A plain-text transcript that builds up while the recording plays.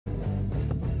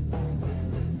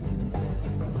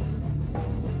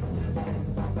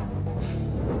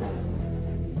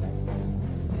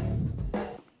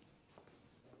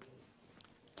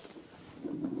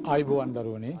ආයුබෝවන්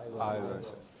දරුවනේ. ආයුබෝවන්.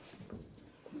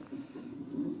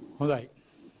 හොඳයි.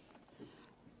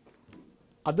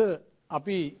 අද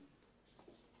අපි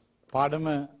පාඩම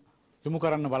යොමු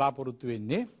කරන්න බලාපොරොත්තු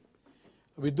වෙන්නේ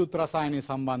විද්‍යුත් රසායනය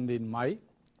සම්බන්ධයෙන්මයි.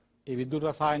 ඒ විද්‍යුත්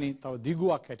රසායනය තව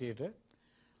දිගුවක් හැටියට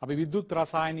අපි විද්‍යුත්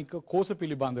රසායනික කෝෂ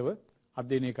පිළිබඳව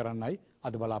අධ්‍යයනය කරන්නයි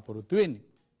අද බලාපොරොත්තු වෙන්නේ.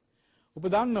 ඔබ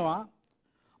දන්නවා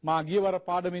මා ගියවර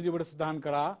පාඩමේදී ඔබට සඳහන්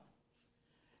කරා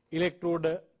ඉලෙක්ට්‍රෝඩ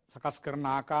සකස් කරන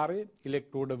ආකාරය,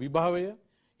 ඉලෙක්ට්‍රෝඩ විභවය,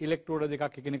 ඉලෙක්ට්‍රෝඩ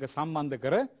දෙකක් එකිනෙක සම්බන්ධ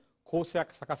කර කෝෂයක්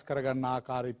සකස් කරගන්න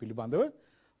ආකාරය පිළිබඳව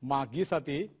මා ගිය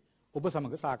සතියේ ඔබ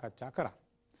සමග සාකච්ඡා කරා.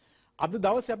 අද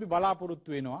දවසේ අපි බලාපොරොත්තු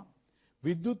වෙනවා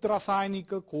විද්‍යුත්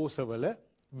රසායනික කෝෂවල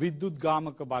විද්‍යුත්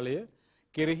ගාමක බලය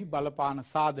කෙරෙහි බලපාන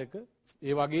සාධක,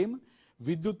 ඒ වගේම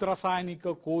විද්‍යුත් රසායනික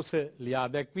කෝෂ ලියා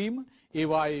දැක්වීම,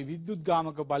 ඒවායේ විද්‍යුත්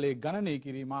ගාමක බලය ගණනය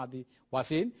කිරීම ආදී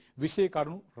වශයෙන් විෂය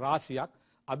කරුණු රාශියක්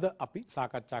අද අපි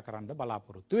සාකච්ඡා කරන්න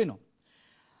බලාපොරොත්තු වෙනවා.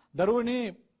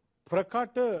 දරුවනේ,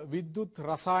 ප්‍රකට විද්‍යුත්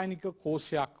රසායනික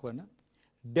කෝෂයක් වන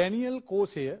ඩැනියල්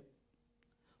කෝෂය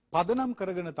පදනම්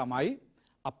කරගෙන තමයි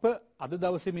අප අද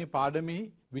දවසේ මේ පාඩමේ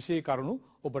විෂය කරුණු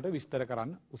ඔබට විස්තර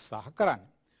කරන්න උත්සාහ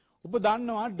කරන්නේ. ඔබ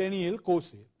දන්නවා ඩැනියල්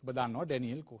කෝෂය.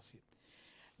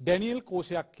 ඩැනියල්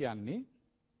කෝෂයක් කියන්නේ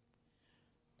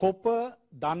කොප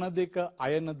ධන දෙක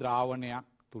අයන ද්‍රාවණයක්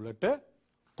තුලට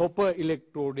කොප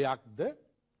ඉලෙක්ට්‍රෝඩයක්ද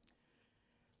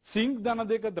සිංක් ධන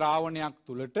දෙක ද්‍රාවණයක්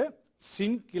තුලට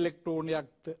සිංක්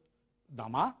ඉලෙක්ට්‍රෝනයක්ද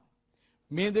දමා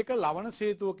මේ දෙක ලවණ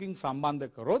සේතුවකින් සම්බන්ධ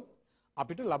කරොත්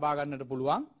අපිට ලබා ගන්නට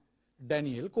පුළුවන්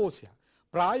ඩැනියල් කෝෂයක්.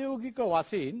 ප්‍රායෝගික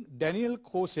වශයෙන් ඩැනියල්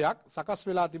කෝෂයක් සකස්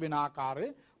වෙලා තිබෙන ආකාරය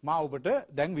මා ඔබට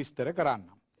දැන් විස්තර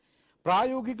කරන්නම්.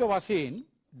 ප්‍රායෝගික වශයෙන්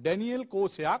ඩැනියල්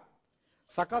කෝෂයක්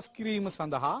සකස් කිරීම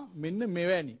සඳහා මෙන්න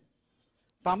මෙවැනි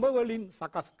තඹ වලින්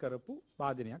සකස් කරපු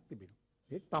වාදනයක් තිබෙනවා.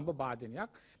 මේ තඹ වාදනයක්.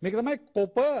 මේක තමයි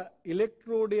කොප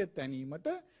ඉලෙක්ට්‍රෝඩය තැනීමට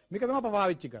මේක තමයි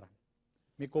පාවිච්චි කරන්නේ.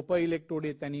 මේ කොප ඉලෙක්ට්‍රෝඩය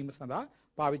තැනීම සඳහා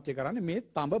පාවිච්චි කරන්නේ මේ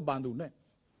තඹ බඳුන.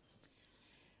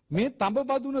 මේ තඹ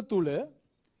බඳුන තුල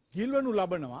ගිල්වනු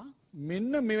ලබනවා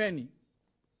මෙන්න මෙවැනි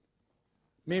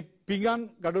මේ පිඟන්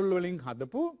ගඩොල් වලින්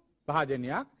හදපු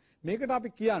භාජනයක්. මේකට අපි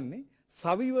කියන්නේ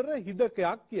සවිවර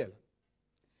හිදකයක් කියලා.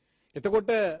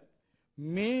 එතකොට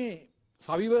මේ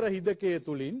සවිවර හිදකයේ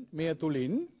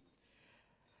තුලින්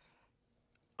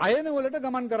අයන වලට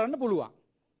ගමන් කරන්න පුළුවන්.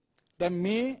 දැන්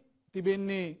මේ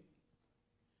තිබෙන්නේ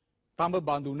තඹ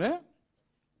බඳුන,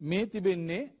 මේ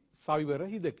තිබෙන්නේ සවිවර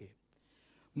හිදකය.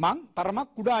 මං තරමක්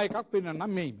කුඩා එකක්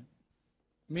පෙන්නන්නම් මේිම.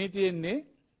 මේ තියෙන්නේ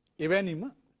එවැනිම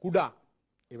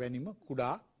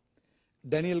කුඩා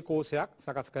ඩැනියල් කෝෂයක්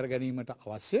සකස් කර ගැනීමට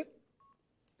අවශ්‍ය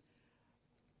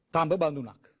තඹ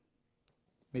බඳුනක්.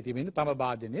 මේ තිබෙන්නේ තඹ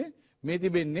වාදනයේ, මේ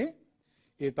තිබෙන්නේ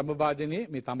ඒ තඹ වාදනයේ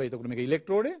මේ තඹ, එතකොට මේක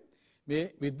ඉලෙක්ට්‍රෝඩය, මේ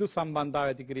විද්‍යුත් සම්බන්ධතාවය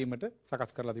ඇති කිරීමට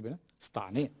සකස් කරලා තිබෙන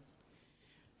ස්ථානය.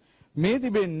 මේ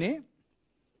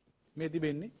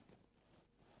තිබෙන්නේ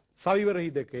සවිවර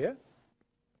හිදකය.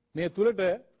 මේ තුලට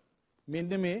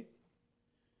මෙන්න මේ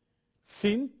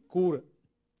සිංක් කූර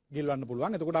ගිල්වන්න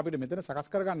පුළුවන්. එතකොට අපිට මෙතන සකස්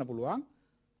කරගන්න පුළුවන්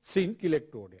සිංක්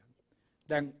ඉලෙක්ට්‍රෝඩයක්.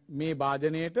 දැන් මේ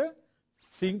වාදනයේට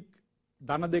සිංක්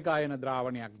ධන දෙක අයන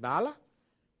ද්‍රාවණයක් දාලා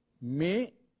මේ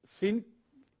සිංක්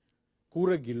කූර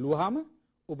ගිල්ලුවාම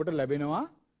ඔබට ලැබෙනවා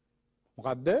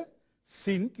මොකද්ද?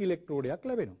 සිංක් ඉලෙක්ට්‍රෝඩයක්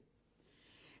ලැබෙනවා.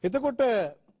 එතකොට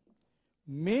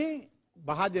මේ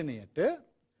භාජනයට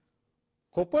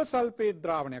කොප සල්ෆේට්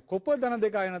ද්‍රාවණයක්, කොප ධන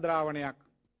දෙක අයන ද්‍රාවණයක්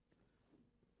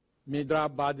මේ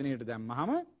භාජනයට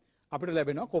දැම්මහම අපිට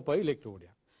ලැබෙනවා කොප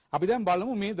ඉලෙක්ට්‍රෝඩයක්. අපි දැන්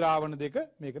බලමු මේ ද්‍රාවණ දෙක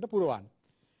මේකට පුරවන්න.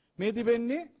 මේ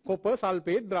තිබෙන්නේ කොප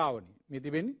සල්ෆේට්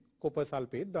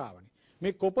ද්‍රාවණය.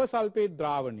 මේ කොප සල්ෆේට්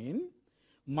ද්‍රාවණයෙන්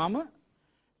මම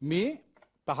මේ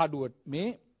තහඩුවට මේ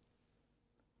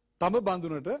තඹ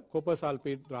බඳුනට කොප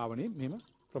සල්ෆේට් ද්‍රාවණයෙන් මෙහෙම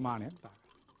ප්‍රමාණයක්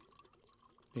දානවා.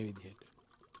 මේ විදිහට.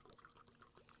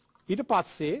 ඊට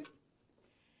පස්සේ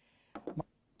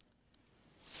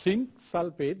සිංක්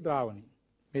සල්ෆේට් ද්‍රාවණය.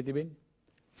 මේ තිබෙන්නේ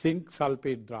සිංක්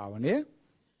සල්ෆේට් ද්‍රාවණය.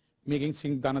 මේකෙන්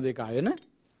සිංක් ධන දෙක අයන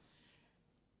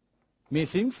මේ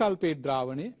සිංක් සල්ෆේට්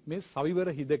ද්‍රාවණය මේ සවිවර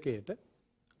හිදකයට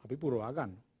අපි පුරවා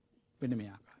ගන්නවා. මෙන්න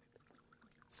මේ ආකාරයට.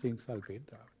 Sync sulphate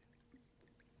ද්‍රාවණය.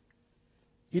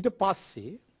 ඊට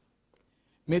පස්සේ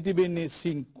මේ තිබෙන්නේ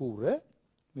සිංක් කූර.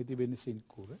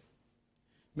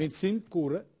 මේ සිංක්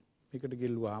කූර මේකට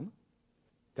ගෙල්ලුවාම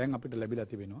දැන් අපිට ලැබිලා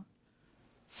තිබෙනවා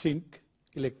සිංක්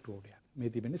ඉලෙක්ට්‍රෝඩයක්. මේ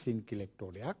තිබෙන්නේ සිංක්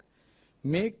ඉලෙක්ට්‍රෝඩයක්.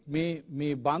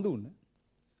 මේ බඳුන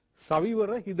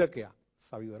සවිවර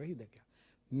හිදකයක්.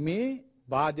 මේ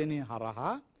වාදනය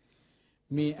හරහා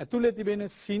මේ ඇතුලේ තිබෙන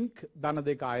සිංක් ධන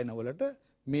දෙක අයන වලට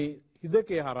මේ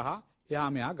හිදකය හරහා එහා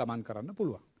මෙහා ගමන් කරන්න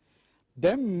පුළුවන්.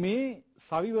 දැන් මේ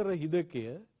සවිවර හිදකය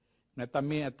නැත්නම්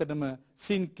මේ ඇත්තටම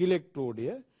සින්ක් ඉලෙක්ට්‍රෝඩය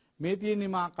මේ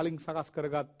තියෙන්නේ මා කලින් සකස්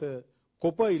කරගත්ත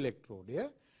කොපර් ඉලෙක්ට්‍රෝඩය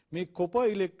මේ කොපර්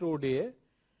ඉලෙක්ට්‍රෝඩය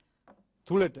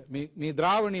තුලට මේ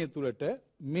ද්‍රාවණය තුලට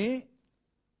මේ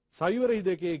සයවර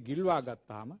හිදකේ ගිල්වා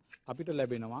ගත්තාම අපිට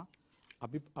ලැබෙනවා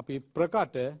අපි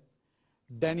ප්‍රකට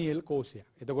ඩැනියෙල් කෝෂයක්.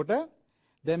 එතකොට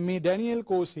දැන් මේ ඩැනියෙල්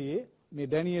කෝෂයේ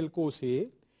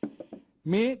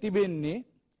මේ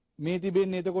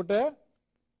තිබෙන්නේ එතකොට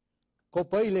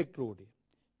කොපර් ඉලෙක්ට්‍රෝඩය.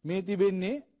 මේ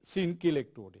තිබෙන්නේ සින්ක්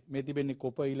ඉලෙක්ට්‍රෝඩය. මේ තිබෙන්නේ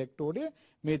කොපර් ඉලෙක්ට්‍රෝඩය.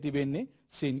 මේ තිබෙන්නේ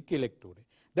සින්ක් ඉලෙක්ට්‍රෝඩය.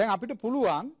 දැන් අපිට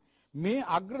පුළුවන් මේ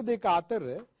අග්‍ර දෙක අතර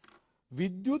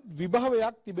විද්‍යුත්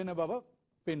විභවයක් තිබෙන බව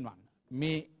පෙන්වන්න.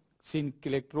 මේ සින්ක්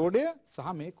ඉලෙක්ට්‍රෝඩය සහ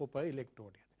මේ කොපර්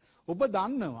ඉලෙක්ට්‍රෝඩය. ඔබ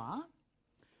දන්නවා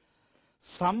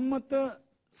සම්මත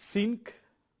සින්ක්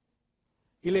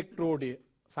ඉලෙක්ට්‍රෝඩය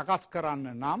සකස් කරන්න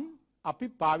නම් අපි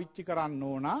පාවිච්චි කරන්න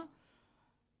ඕන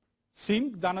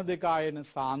සින්ක් ධන දෙක ආයන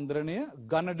සාන්ද්‍රණය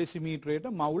ඝන ඩෙසිමීටරයට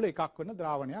මවුල එකක් වෙන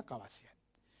ද්‍රාවණයක් අවශ්‍යයි.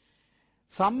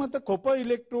 සම්මත කොපර්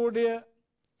ඉලෙක්ට්‍රෝඩය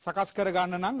සකස්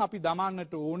කරගන්න නම් අපි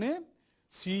දමන්නට ඕනේ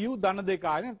Cu ධන දෙක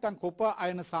ආයන නැත්නම් කොපර්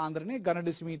අයන සාන්ද්‍රණය ඝන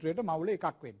ඩෙසිමීටරයට මවුල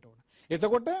එකක් වෙන්න ඕන.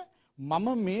 එතකොට මම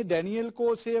මේ ඩැනියෙල්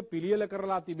කෝෂය පිළියෙල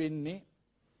කරලා තිබෙන්නේ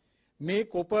මේ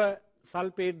කොපර්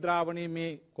සල්ෆේට් ද්‍රාවණයේ මේ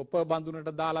කොපර් බඳුනට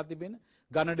දාලා තිබෙන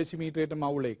ඝන ඩෙසිමීටරයට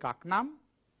මවුල එකක් නම්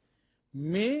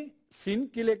මේ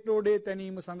සින්ක් ඉලෙක්ට්‍රෝඩයේ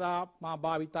තැනීම සඳහා මා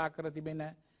භාවිතා කර තිබෙන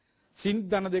සින්ක්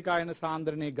ධන දෙක ආයන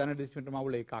සාන්ද්‍රණයේ ඝන ඩෙසිමීටර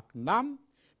මවුල එකක් නම්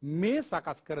මේ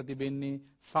සකස් කර තිබෙන්නේ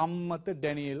සම්මත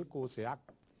ඩැනියෙල් කෝෂයක්.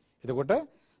 එතකොට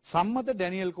සම්මත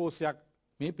ඩැනියෙල් කෝෂයක්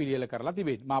මේ පිළියෙල කරලා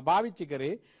තිබෙන්නේ. මා පාවිච්චි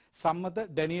කරේ සම්මත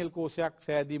ඩැනියෙල් කෝෂයක්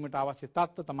සෑදීමට අවශ්‍ය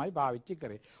තත්ත්ව තමයි පාවිච්චි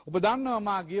කරේ. ඔබ දන්නවා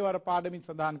මා ගියවර පාඩමින්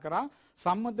සඳහන් කරා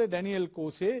සම්මත ඩැනියෙල්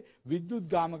කෝෂයේ විද්‍යුත්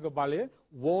ගාමක බලය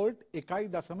වෝල්ට්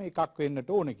 1.1ක් වෙන්නට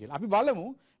ඕන කියලා. අපි බලමු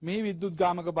මේ විද්‍යුත්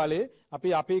ගාමක බලය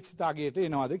අපි අපේක්ෂිත අගයට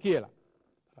එනවද කියලා.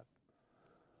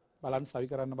 බලන්න සවි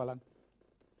කරන්න බලන්න.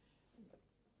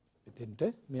 මෙතෙන්ට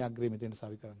මේ අග්‍රේ මෙතෙන්ට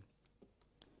සවි කරන්න.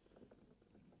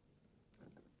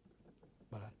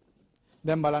 බලන්න.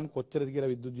 දැන් බලන්න කොච්චරද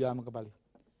කියලා විද්‍යුත් යාමක බලය.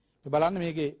 මේ බලන්න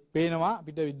මේකේ පේනවා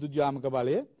අපිට විද්‍යුත් යාමක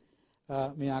බලය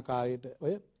මේ ආකාරයට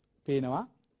ඔය පේනවා.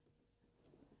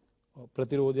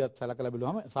 ප්‍රතිරෝධයත් සලකලා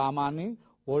බලුවම සාමාන්‍යයෙන්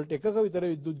වෝල්ට් 1ක විතර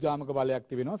විද්‍යුත් යාමක බලයක්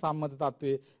තිබෙනවා. සම්මත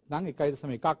තත්වයේ නම්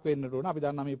 1.1ක් වෙන්නට ඕන. අපි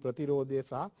දන්නා මේ ප්‍රතිරෝධය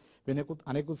සහ වෙනකුත්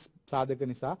අනෙකුත් සාධක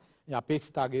නිසා මේ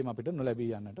අපේක්ෂිත අගයම අපිට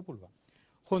නොලැබී යන්නට පුළුවන්.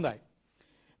 හොඳයි.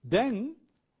 දැන්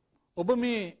ඔබ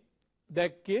මේ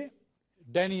දැක්කේ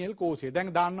ඩැනියෙල් කෝෂය. දැන්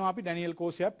දන්නවා අපි ඩැනියෙල්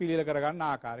කෝෂයක් පිළියෙල කරගන්න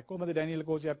ආකාරය. කොහොමද ඩැනියෙල්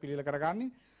කෝෂයක් පිළියෙල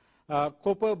කරගන්නේ?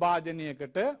 කොපර්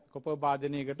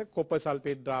භාජනයකට කොපර්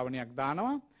සල්ෆේට් ද්‍රාවණයක්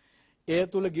දානවා. ඒ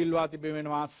තුල ගිල්වා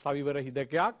තිබෙනවා සවිවර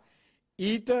හිදකයක්.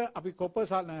 ඊට අපි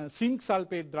සින්ක්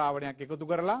සල්ෆේට් ද්‍රාවණයක් එකතු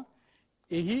කරලා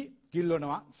එහි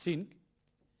ගිල්වනවා සින්ක්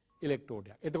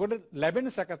ඉලෙක්ට්‍රෝඩයක්. එතකොට ලැබෙන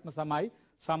සැකස්ම තමයි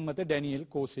සම්මත ඩැනියෙල්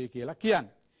කෝෂය කියලා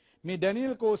කියන්නේ. මේ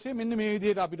ඩැනියෙල් කෝෂය මෙන්න මේ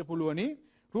විදිහට අපිට පුළුවනි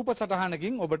රූප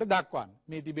සටහනකින් ඔබට දක්වන්න.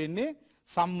 මේ තිබෙන්නේ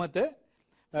සම්මත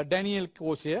ඩැනියෙල්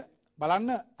කෝෂය. බලන්න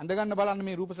අඳගන්න බලන්න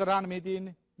මේ රූප සටහන මේ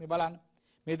තියෙන්නේ. මේ බලන්න.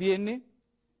 මේ තියෙන්නේ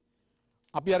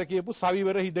අපි අර කියපු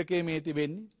සවිවර හිදකේ මේ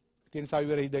තිබෙන්නේ. තියෙන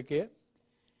සවිවර හිදකය.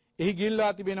 එහි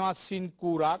ගිල්වා තිබෙනවා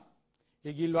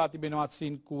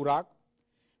සින්ක් කූරක්.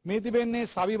 මේ තිබෙන්නේ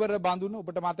සවිවර බඳුන.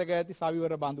 ඔබට මතක ඇති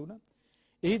සවිවර බඳුන.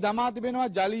 එහි දමා තිබෙනවා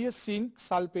ජලීය සින්ක්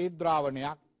සල්ෆේට්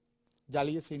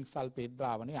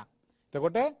ද්‍රාවණයක්.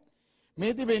 එතකොට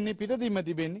මේ තිබෙන්නේ පිටදිම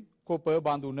තිබෙන්නේ කොපර්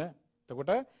බඳුන.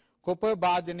 එතකොට කොපර්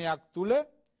භාජනයක් තුල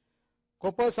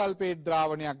කොපර් සල්ෆේට්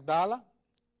ද්‍රාවණයක් දාලා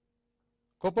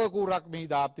කොපර් කූරක් මෙහි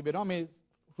දාප් තිබෙනවා. මේ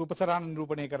රූපසරහන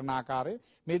නිරූපණය කරන ආකාරය.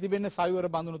 මේ තිබෙන්නේ සවිවර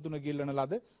බඳුන තුන ගිල්වන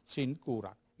ලද සින්ක්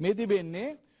කූරක්. මේ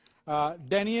තිබෙන්නේ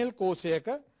ඩැනියෙල් කෝෂයක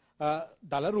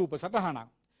දල රූප සටහනක්.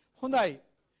 හොඳයි.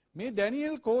 මේ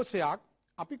ඩැනියෙල් කෝෂයක්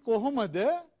අපි කොහොමද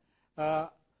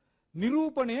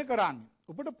නිරූපණය කරන්නේ?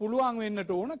 ඔබට පුළුවන්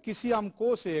වෙන්නට ඕන කිසියම්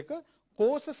කෝෂයක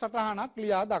කෝෂ සටහනක්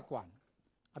ලියා දක්වන්න.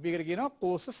 අපි ඒකට කියනවා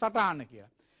කෝෂ සටහන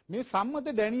කියලා. මේ සම්මත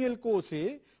ඩැනියෙල්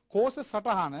කෝෂයේ කෝෂ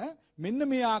සටහන මෙන්න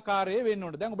මේ ආකාරයේ වෙන්න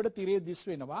ඕන. දැන් ඔබට තිරේ දිස්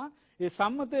වෙනවා. ඒ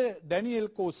සම්මත ඩැනියෙල්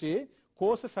කෝෂයේ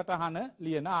කෝෂ සටහන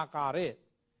ලියන ආකාරය.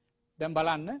 දැන්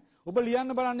බලන්න. ඔබ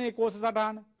ලියන්න බලන්නේ මේ කෝෂ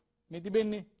සටහන. මේ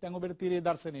තිබෙන්නේ. දැන් ඔබට තිරේ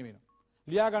දර්ශනය වෙනවා.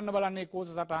 ලියා ගන්න බලන්නේ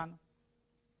කෝෂ සටහන.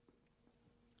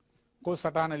 කෝෂ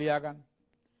සටහන ලියා ගන්න.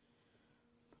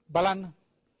 බලන්න.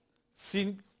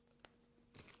 සින්ක්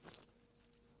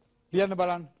ලියන්න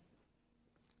බලන්න.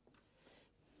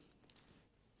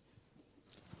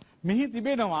 මෙහි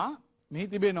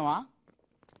තිබෙනවා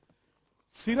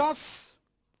සිරස්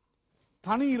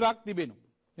තනි ඉරක් තිබෙනවා.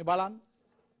 මේ බලන්න.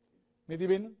 මේ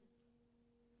තිබෙන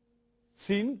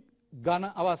සින්ක් ඝන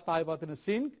අවස්ථාවේ පවතින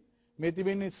සින්ක් මේ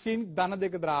තිබෙන්නේ සින්ක් ධන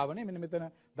දෙක ද්‍රාවණය. මෙන්න මෙතන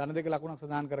ධන දෙක ලකුණක්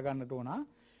සඳහන් කරගන්නට ඕන.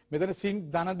 මෙතන සින්ක්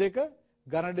ධන දෙක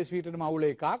ඝන ඩෙසිමීටර් මවුල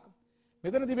එකක්.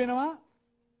 මෙතන තිබෙනවා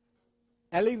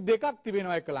ඇලි දෙකක්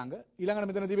තිබෙනවා එක ළඟ. ඊළඟට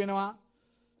මෙතන තිබෙනවා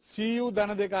Cu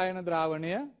ධන දෙක ආයන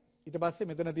ද්‍රාවණය. ඊට පස්සේ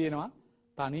මෙතන තියෙනවා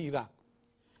තනි ඉරක්.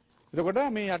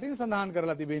 එතකොට මේ යටින් සඳහන්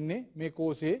කරලා තිබෙන්නේ මේ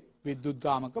කෝෂයේ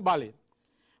විද්‍යුත්ගාමක බලය.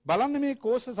 බලන්න මේ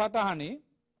කෝෂ සටහනේ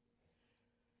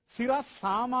සිරස්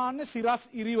සාමාන්‍ය සිරස්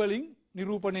ඉරි වලින්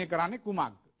නිරූපණය කරන්නේ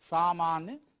කුමක්ද?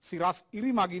 සාමාන්‍ය සිරස්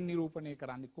ඉරි මගින් නිරූපණය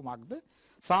කරන්නේ කුමක්ද?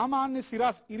 සාමාන්‍ය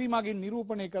සිරස් ඉරි මගින්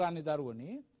නිරූපණය කරන්නේ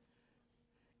දරුවනේ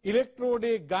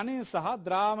ඉලෙක්ට්‍රෝඩයේ ඝනය සහ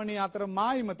ද්‍රාවණය අතර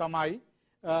මායිම තමයි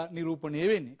නිරූපණය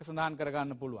වෙන්නේ. ඒක සඳහන්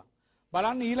කරගන්න පුළුවන්.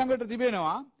 බලන්න ඊළඟට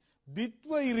තිබෙනවා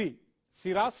ද්විත්ව ඉරි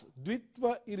සිරස් ද්විත්ව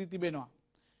ඉරි තිබෙනවා.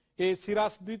 ඒ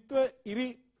සිරස් ද්විත්ව ඉරි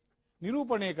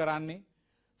නිරූපණය කරන්නේ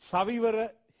සවිවර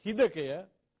හිදකය.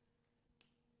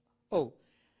 ඔව්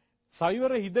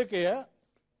සවිවර හිදකය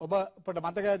ඔබට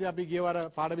මතක ඇති අපි ගියවර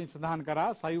පාඩමින් සඳහන්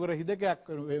කරා සවිවර හිදකයක්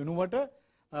වෙනුවට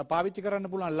පාවිච්චි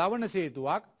කරන්න පුළුවන් ලවණ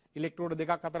සේතුවක් ඉලෙක්ට්‍රෝඩ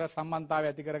දෙකක් අතර සම්බන්ධතාවය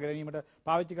ඇති කර ගැනීමට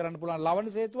පාවිච්චි කරන්න පුළුවන්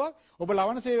ලවණ සේතුවක්. ඔබ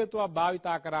ලවණ සේතුවක්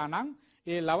භාවිතා කරා නම්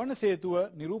ඒ ලවණ සේතුව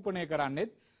නිරූපණය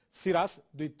කරන්නේත් සිරස්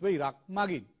ද්විත්ව ඉරක්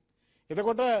මගින්.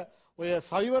 එතකොට ඔය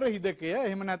සවිවර හිදකය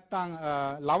එහෙම නැත්නම්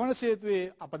ලවණ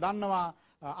සේතුවේ අප දන්නවා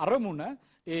අරමුණ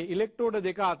ඒ ඉලෙක්ට්‍රෝඩ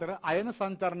දෙක අතර අයන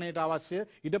සංචරණයට අවශ්‍ය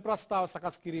ඉඩ ප්‍රස්ථාව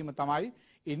සකස් කිරීම තමයි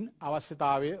ඉන්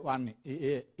අවශ්‍යතාවය වන්නේ.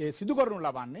 ඒ සිදු කරනු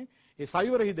ලබන්නේ ඒ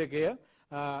සවිවර හිදකය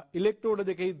ඉලෙක්ට්‍රෝඩ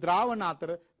දෙකෙහි ද්‍රාවණ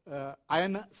අතර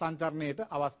අයන සංචරණයට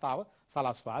අවස්ථාව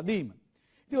සලස්වා දීම.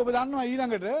 ඉතින් ඔබ දන්නවා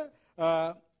ඊළඟට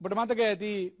ඔබට මතක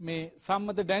ඇති මේ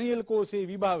සම්මත ඩැනියල් කෝෂයේ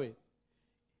විභවය.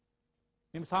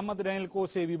 මේ සම්මත ඩැනියල්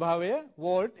කෝෂයේ විභවය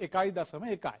වෝල්ට්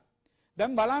 1.1.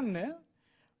 දැන් බලන්න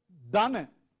ධන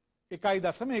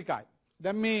 1.1.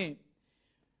 දැන් මේ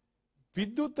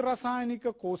විද්‍යුත් රසායනික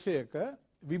කෝෂයක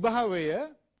විභවය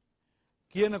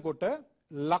කියනකොට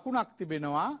ලකුණක්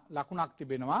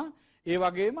තිබෙනවා ඒ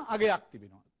වගේම අගයක්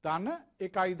තිබෙනවා. ධන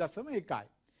 1.1.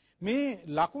 මේ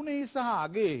ලකුණේ සහ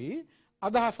අගයේ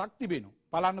අදහසක් තිබෙනවා.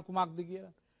 බලන්න කුමක්ද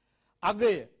කියලා.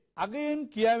 අගයෙන්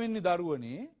කියවෙන්නේ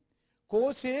දරුවනේ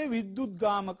කෝෂයේ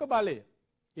විද්‍යුත්ගාමක බලය.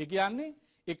 ඒ කියන්නේ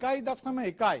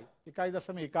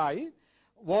 1.1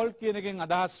 වෝල්ට් කියන එකෙන්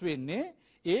අදහස් වෙන්නේ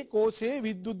ඒ කෝෂයේ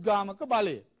විද්‍යුත්ගාමක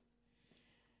බලය.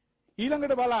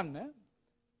 ඊළඟට බලන්න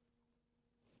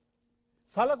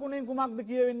සලකුණෙන් කුමක්ද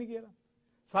කියවෙන්නේ කියලා.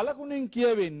 සලකුණෙන්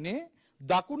කියවෙන්නේ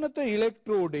දකුණත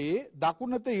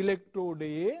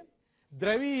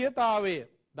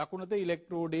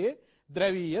ඉලෙක්ට්‍රෝඩයේ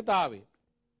ද්‍රවීයතාවය.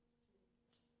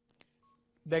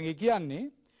 දැන් ඒ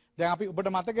කියන්නේ දැන් අපි ඔබට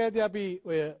මතක ඇති අපි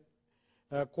ඔය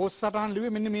කෝෂ සටහන්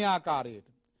ලිව්වේ මෙන්න මේ ආකාරයට.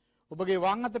 ඔබගේ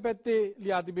වම් අත පැත්තේ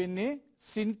ලියා තිබෙන්නේ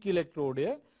සින්ක් ඉලෙක්ට්‍රෝඩය,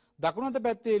 දකුණු අත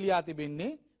පැත්තේ ලියා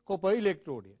තිබෙන්නේ කොපර්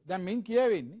ඉලෙක්ට්‍රෝඩය. දැන් මෙන්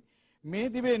කියවෙන්නේ මේ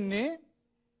තිබෙන්නේ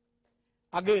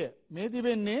අගය, මේ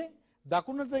තිබෙන්නේ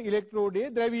දකුණත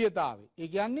ඉලෙක්ට්‍රෝඩයේ ද්‍රවීයතාවය. ඒ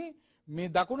කියන්නේ මේ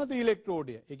දකුණත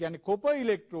ඉලෙක්ට්‍රෝඩය, ඒ කියන්නේ කොපර්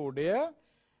ඉලෙක්ට්‍රෝඩය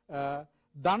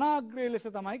ධනාග්‍රය ලෙස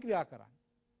තමයි ක්‍රියා කරන්නේ.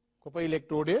 කොපර්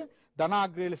ඉලෙක්ට්‍රෝඩය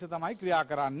ධනාග්‍රය ලෙස තමයි ක්‍රියා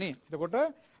කරන්නේ. එතකොට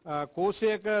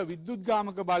කෝෂයක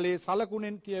විද්‍යුත්ගාමක බලයේ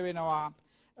සලකුණෙන් කියවෙනවා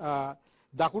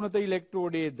දකුණත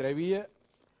ඉලෙක්ට්‍රෝඩයේ ද්‍රවීය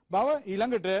බව,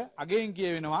 ඊළඟට අගයෙන්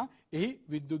කියවෙනවා එහි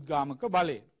විද්‍යුත්ගාමක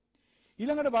බලය.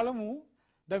 ඊළඟට බලමු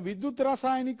දැන් විද්‍යුත්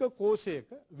රසායනික කෝෂයක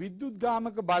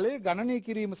විද්‍යුත්ගාමක බලය ගණනය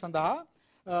කිරීම සඳහා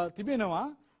තිබෙනවා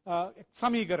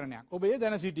සමීකරණයක්. ඔබ ඒ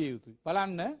දැන සිටිය යුතුයි.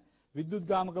 බලන්න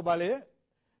විද්‍යුත්ගාමක බලය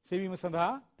සෙවීම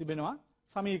සඳහා තිබෙනවා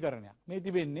සමීකරණයක්. මේ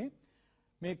තිබෙන්නේ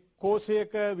මේ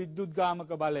කෝෂයක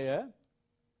විද්‍යුත්ගාමක බලය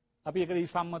අපි ඒකට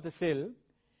සම්මත සෙල්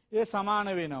ඒ සමාන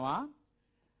වෙනවා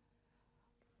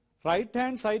right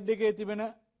hand side එකේ තිබෙන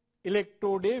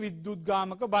ඉලෙක්ට්‍රෝඩයේ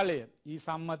විද්‍යුත්ගාමක බලය ඊ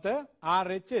සම්මත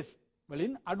RHS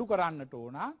වලින් අඩු කරන්නට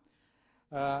ඕන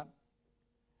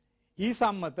ඊ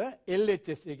සම්මත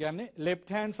LHS. ඒ කියන්නේ left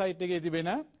hand side එකේ තිබෙන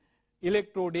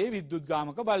ඉලෙක්ට්‍රෝඩයේ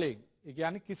විද්‍යුත්ගාමක බලයෙන්. ඒ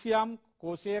කියන්නේ කිසියම්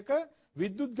කෝෂයක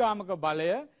විද්‍යුත්ගාමක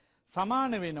බලය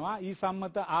සමාන වෙනවා ඊ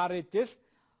සම්මත RHS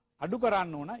අඩු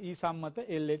කරන්න ඕන ඊ සම්මත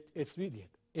LHS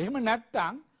විදිහට. එහෙම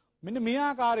නැත්නම් මෙන්න මේ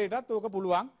ආකාරයටත් ඕක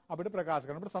පුළුවන් අපිට ප්‍රකාශ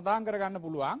කරන්න. අපිට සඳහන් කරගන්න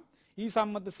පුළුවන් ඊ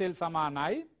සම්මත සෙල්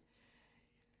සමානයි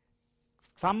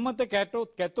සම්මත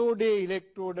කැතෝඩයේ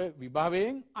ඉලෙක්ට්‍රෝඩ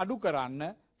විභවයෙන් අඩු කරන්න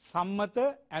සම්මත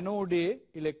ඇනෝඩයේ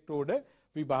ඉලෙක්ට්‍රෝඩ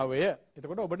විභවය.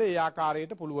 එතකොට ඔබට ඒ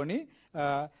ආකාරයට පුළුවනි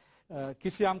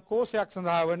කිසියම් කෝෂයක්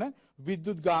සඳහා වන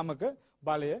විද්‍යුත්ගාමක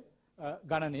බලය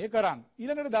ගණනය කරන්න.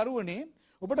 ඊළඟට දරුවනේ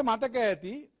ඔබට මතක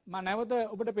ඇති මම නැවත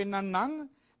ඔබට පෙන්වන්නම්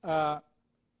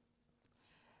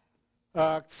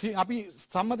අපි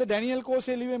සම්මත ඩැනියල්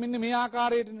කෝෂය ලිව්වේ මෙන්න මේ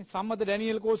ආකාරයටනේ. සම්මත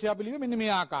ඩැනියල් කෝෂය අපි ලිව්වේ මෙන්න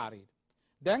මේ ආකාරයට.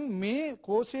 දැන් මේ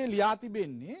කෝෂයේ ලියා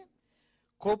තිබෙන්නේ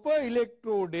කොපර්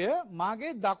ඉලෙක්ට්‍රෝඩය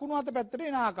මාගේ දකුණු අත පැත්තට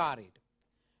එන ආකාරයට.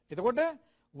 එතකොට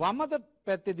වම් අත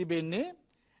පැත්තේ තිබෙන්නේ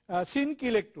සින්ක්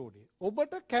ඉලෙක්ට්‍රෝඩය.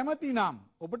 ඔබට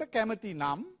කැමති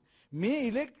නම් මේ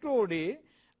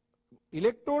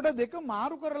ඉලෙක්ට්‍රෝඩ දෙක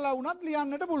මාරු කරලා වුණත්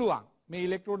ලියන්නට පුළුවන්. මේ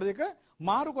ඉලෙක්ට්‍රෝඩ දෙක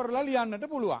මාරු කරලා ලියන්නට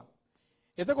පුළුවන්.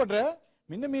 එතකොට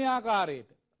මෙන්න මේ ආකාරයට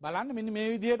බලන්න මෙන්න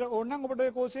මේ විදිහට ඕනනම් ඔබට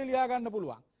ඔය කෝෂය ලියා ගන්න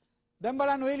පුළුවන්. දැන්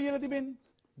බලන්න ඔය ලියලා තිබෙන්නේ.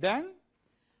 දැන්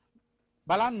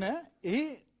බලන්න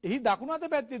එහි දකුණු අත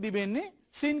පැත්තේ තිබෙන්නේ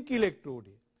සින්ක්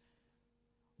ඉලෙක්ට්‍රෝඩය.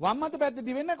 වම් අත පැත්තේ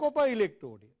තිබෙන්නේ කොපර්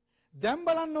ඉලෙක්ට්‍රෝඩය. දැන්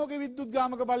බලන්න ඕකේ විද්‍යුත්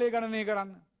ගාමක බලය ගණනය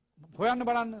කරන්න. හොයන්න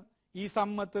බලන්න. E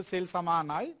සම්මත සෙල්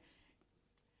සමානයි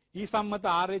E සම්මත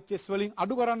RHS වලින්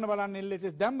අඩු කරන්න බලන්න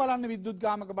LHS. දැන් බලන්න විද්‍යුත්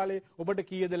ගාමක බලය ඔබට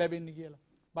කීයද ලැබෙන්නේ කියලා.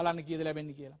 බලන්න කීයද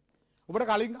ලැබෙන්නේ කියලා. ඔබට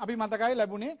කලින් අපි මතකයි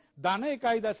ලැබුණේ ධන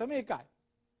 1.1.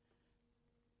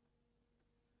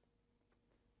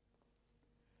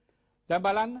 දැන්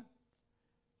බලන්න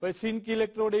ඔය සින්ක්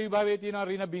ඉලෙක්ට්‍රෝඩ විභවයේ තියෙනවා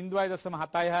ඍණ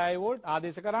 0.76 වෝල්ට්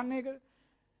ආදේශ කරන්න ඒක.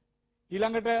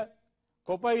 ඊළඟට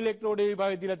කොපර් ඉලෙක්ට්‍රෝඩ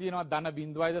විභවයේ දීලා තියෙනවා ධන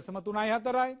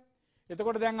 0.34යි.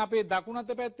 එතකොට දැන් අපේ දකුණු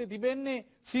අත පැත්තේ තිබෙන්නේ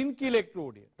සින්ක්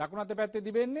ඉලෙක්ට්‍රෝඩය. දකුණු අත පැත්තේ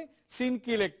තිබෙන්නේ සින්ක්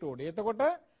ඉලෙක්ට්‍රෝඩය. එතකොට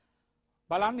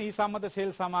බලන්න E සම්මත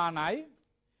සෙල් සමානයි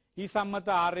E සම්මත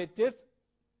RHS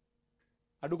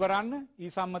අඩු කරන්න E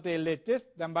සම්මත LHS.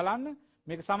 දැන් බලන්න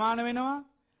මේක සමාන වෙනවා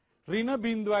ඍණ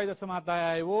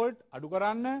 0.76 වෝල්ට් අඩු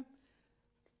කරන්න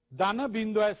ධන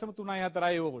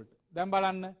 0.34 වෝල්ට්. දැන්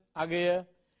බලන්න අගය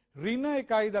ඍණ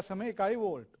 1.1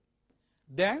 වෝල්ට්.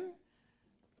 දැන්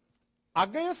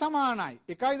අගය සමානයි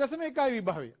 1.1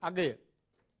 විභවය අගය.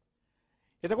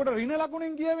 එතකොට ඍණ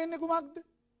ලකුණෙන් කියවෙන්නේ කුමක්ද?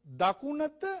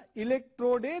 දකුණත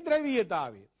ඉලෙක්ට්‍රෝඩයේ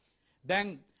ද්‍රවීයතාවය. දැන්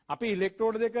අපි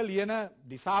ඉලෙක්ට්‍රෝඩ දෙක ලියන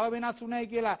දිශාව වෙනස් වුණයි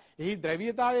කියලා එහි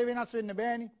ද්‍රවීයතාවය වෙනස් වෙන්න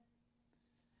බෑනේ.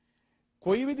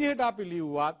 කොයි විදිහට අපි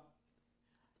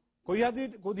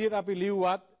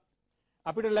ලිව්වත්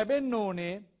අපිට ලැබෙන්න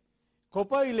ඕනේ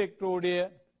කොපර් ඉලෙක්ට්‍රෝඩය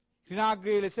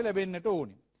ඍණාග්‍රයේ ලෙස ලැබෙන්නට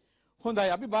ඕනේ. හොඳයි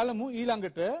අපි බලමු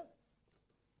ඊළඟට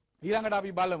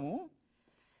අපි බලමු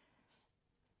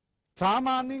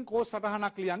සාමාන්‍යයෙන්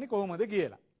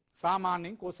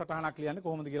කෝස් සටහනක් ලියන්නේ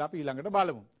කොහොමද කියලා. අපි ඊළඟට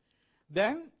බලමු.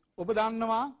 දැන් ඔබ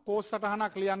දන්නවා කෝස්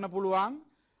සටහනක් ලියන්න පුළුවන්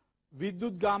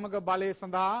විද්‍යුත් ගාමක බලය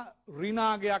සඳහා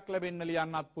ඍණාගයක් ලැබෙන්න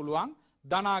ලියන්නත් පුළුවන්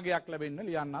ධනාගයක් ලැබෙන්න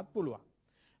ලියන්නත් පුළුවන්.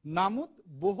 නමුත්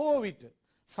බොහෝ විට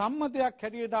සම්මතයක්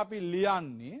හැටියට අපි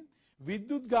ලියන්නේ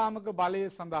විද්‍යුත් ගාමක බලය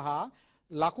සඳහා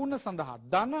ලකුණ සඳහා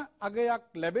ධන අගයක්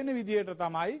ලැබෙන විදිහට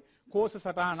තමයි කෝෂ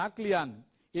සටහනක් ලියන්නේ.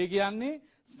 ඒ කියන්නේ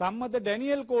සම්මත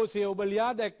ඩැනියෙල් කෝෂය ඔබ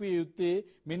ලියා දැක්විය යුත්තේ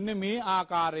මෙන්න මේ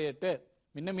ආකාරයට.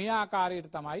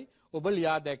 තමයි ඔබ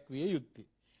ලියා දැක්විය යුත්තේ.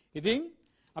 ඉතින්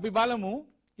අපි බලමු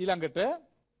ඊළඟට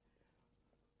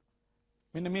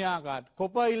මෙන්න මේ ආකාරයට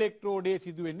කොපර් ඉලෙක්ට්‍රෝඩයේ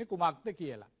සිදුවෙන්නේ කුමක්ද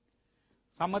කියලා.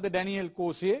 සම්මත ඩැනියෙල්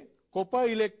කෝෂයේ කොපර්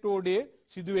ඉලෙක්ට්‍රෝඩයේ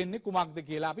සිදුවෙන්නේ කුමක්ද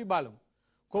කියලා අපි බලමු.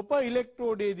 කොපර්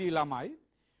ඉලෙක්ට්‍රෝඩයේදී ළමයි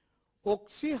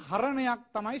ඔක්සිහරණයක්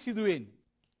තමයි සිදුවෙන්නේ.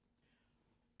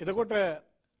 එතකොට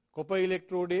කොපර්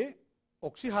ඉලෙක්ට්‍රෝඩයේ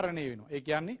ඔක්සිහරණය වෙනවා. ඒ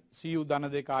කියන්නේ Cu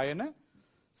ධන දෙක ආයන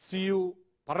Cu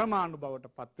පරමාණු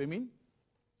බවට පත් වෙමින්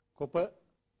කොපර්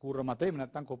කූර මත එහෙම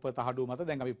නැත්නම් කොපර් තහඩුව මත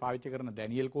දැන් අපි පාවිච්චි කරන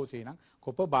ඩැනියෙල් කෝෂේ නම්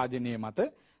කොපර් භාජනයේ මත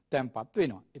තැන්පත්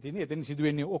වෙනවා. ඉතින් එතන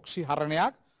සිදුවෙන්නේ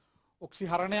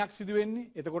ඔක්සිහරණයක්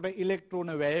සිදුවෙන්නේ. එතකොට ඉලෙක්ට්‍රෝන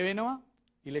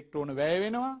වැය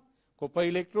වෙනවා. කොපර්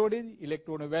ඉලෙක්ට්‍රෝඩයේදී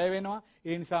ඉලෙක්ට්‍රෝන වැය වෙනවා.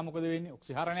 ඒ නිසා මොකද වෙන්නේ?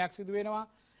 ඔක්සිහරණයක් සිදු වෙනවා.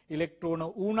 ඉලෙක්ට්‍රෝන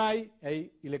ඌණයි. ඇයි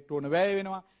ඉලෙක්ට්‍රෝන වැය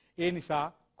වෙනවා. ඒ නිසා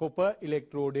කොපර්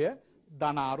ඉලෙක්ට්‍රෝඩය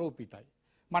ධනාරෝපිතයි.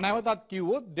 මම නැවතත්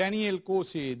කිව්වොත් ඩැනියෙල්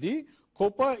කෝෂයේදී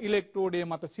කොපර් ඉලෙක්ට්‍රෝඩය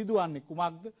මත සිදුවන්නේ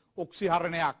කුමක්ද?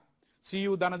 ඔක්සිහරණයක්.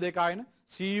 Cu ධන දෙක ආයන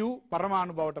Cu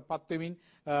පරමාණු බවට පත් වෙමින්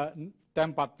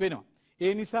තැන්පත් වෙනවා.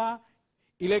 ඒ නිසා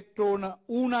ඉලෙක්ට්‍රෝන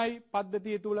ඌණයි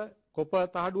පද්ධතිය තුල කොපර්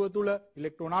තහඩුව තුල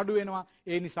ඉලෙක්ට්‍රෝන අඩු වෙනවා.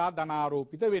 ඒ නිසා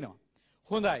ධනාරෝපිත වෙනවා.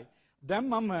 හොඳයි. දැන්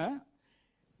මම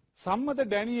සම්මත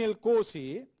ඩැනියෙල්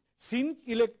කෝෂයේ සින්ක්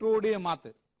ඉලෙක්ට්‍රෝඩය මත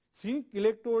සින්ක්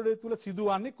ඉලෙක්ට්‍රෝඩය තුල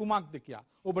සිදුවන්නේ කුමක්ද කියලා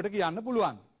ඔබට කියන්න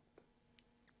පුළුවන්.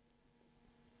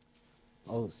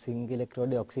 ඔව් සින්ක්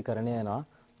ඉලෙක්ට්‍රෝඩය ඔක්සිකරණය වෙනවා.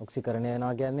 ඔක්සිකරණය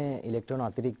වෙනවා කියන්නේ ඉලෙක්ට්‍රෝන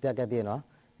අතිරික්තයක් ඇති වෙනවා.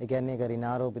 ඒ කියන්නේ ඒක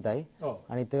ඍණාරෝපිතයි.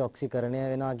 අනිත් එක ඔක්සිකරණය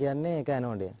වෙනවා කියන්නේ ඒක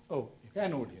ඇනෝඩය. ඔව් ඒක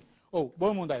ඇනෝඩය. ඔව්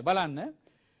බොහොම හොඳයි. බලන්න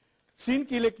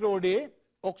සින්ක් ඉලෙක්ට්‍රෝඩයේ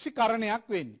ඔක්සිකරණයක්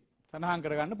වෙන්නේ. සඳහන්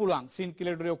කරගන්න පුළුවන්. සින්ක්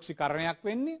ඉලෙක්ට්‍රෝඩයේ ඔක්සිකරණයක්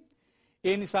වෙන්නේ.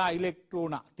 ඒ නිසා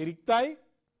ඉලෙක්ට්‍රෝන අතිරික්තයි.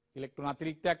 ඉලෙක්ට්‍රෝන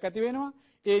අතිරික්තයක් ඇති වෙනවා.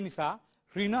 ඒ නිසා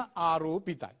ඍණ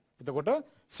ආරෝපිතයි. එතකොට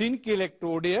සින්ක්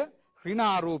ඉලෙක්ට්‍රෝඩය ඍණ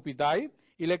ආරෝපිතයි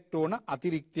ඉලෙක්ට්‍රෝන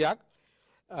අතිරික්තයක්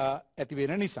ඇති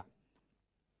වෙන නිසා.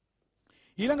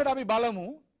 ඊළඟට අපි බලමු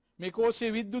මේ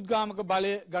කෝෂයේ විද්‍යුත්ගාමක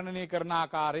බලය ගණනය කරන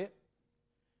ආකාරය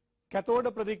කැතෝඩ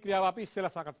ප්‍රතික්‍රියාව අපි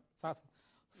ඉස්සෙල්ලා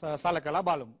සලකලා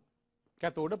බලමු.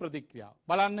 කැතෝඩ ප්‍රතික්‍රියාව.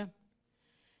 බලන්න.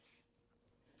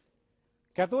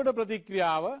 කැතෝඩ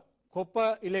ප්‍රතික්‍රියාව කොප්ප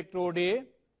ඉලෙක්ට්‍රෝඩයේ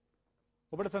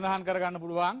ඔබට සඳහන් කරගන්න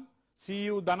පුළුවන්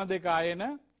Cu ධන දෙක අයන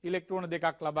ඉලෙක්ට්‍රෝන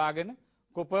දෙකක් ලබාගෙන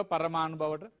කොප පරමාණු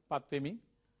බවට පත් වෙමින්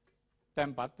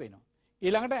තැන්පත් වෙනවා.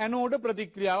 ඊළඟට ඇනෝඩ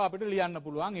ප්‍රතික්‍රියාව අපිට ලියන්න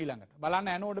පුළුවන් ඊළඟට. බලන්න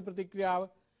ඇනෝඩ ප්‍රතික්‍රියාව.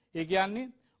 ඒ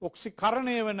කියන්නේ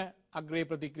ඔක්සිකරණය වන අග්‍රේ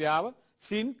ප්‍රතික්‍රියාව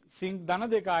සිංක් ධන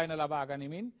දෙක අයන ලබා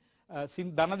ගනිමින් සිංක්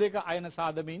ධන දෙක අයන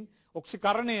සාදමින්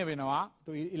ඔක්සිකරණය වෙනවා.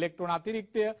 ඉලෙක්ට්‍රෝන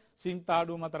අතිරික්තය සිංක්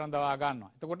තාඩුව මත රඳවා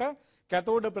ගන්නවා. එතකොට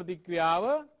කැතෝඩ ප්‍රතික්‍රියාව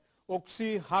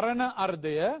ඔක්සිහරණ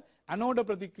අර්ධය, ඇනෝඩ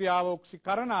ප්‍රතික්‍රියාව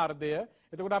ඔක්සිකරණ අර්ධය.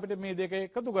 එතකොට අපිට මේ දෙක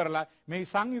එකතු කරලා මේ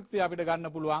සංයුක්තය අපිට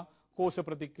ගන්න පුළුවන් කෝෂ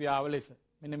ප්‍රතික්‍රියාව ලෙස.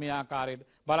 මෙන්න මේ ආකාරයට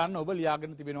බලන්න ඔබ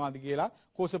ලියාගෙන තිබෙනවාද කියලා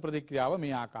කෝෂ ප්‍රතික්‍රියාව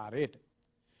මේ ආකාරයට.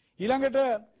 ඊළඟට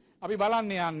අපි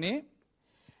බලන්න යන්නේ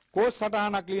කෝෂ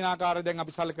සටහනක් ලියන ආකාරය දැන්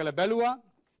අපි සලකලා බැලුවා.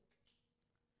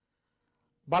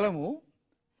 බලමු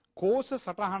කෝෂ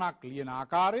සටහනක් ලියන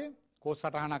ආකාරය, කෝෂ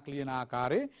සටහනක් ලියන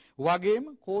ආකාරය වගේම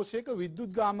කෝෂයක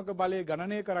විද්‍යුත්ගාමක බලය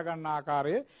ගණනය කරගන්න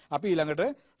ආකාරය අපි ඊළඟට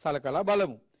සලකලා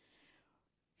බලමු.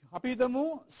 අපි හිතමු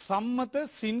සම්මත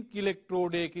සින්ක්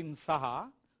ඉලෙක්ට්‍රෝඩයකින් සහ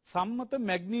සම්මත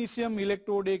මැග්නීසියම්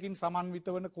ඉලෙක්ට්‍රෝඩයකින් සමන්විත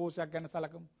වන කෝෂයක් ගැන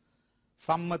සලකමු.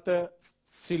 සම්මත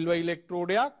සිල්වර්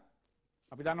ඉලෙක්ට්‍රෝඩයක්,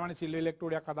 අපි දන්නවනේ සිල්වර්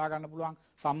ඉලෙක්ට්‍රෝඩයක් හදා ගන්න පුළුවන්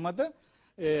සම්මත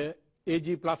Ag+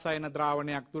 අයන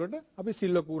ද්‍රාවණයක් තුළට අපි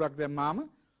සිල්වර් කූරක් දැම්මාම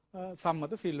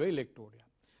සම්මත සිල්වර් ඉලෙක්ට්‍රෝඩයක්.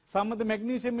 සම්මත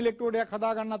මැග්නීසියම් ඉලෙක්ට්‍රෝඩයක්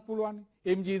හදා ගන්නත් පුළුවන්.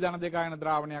 Mg ධන දෙක අයන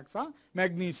ද්‍රාවණයක් සහ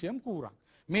මැග්නීසියම් කූරක්.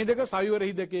 මේ දෙක සයවර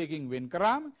හිදකයකින් වෙන්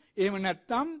කරාම එහෙම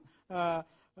නැත්නම්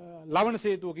ලවණ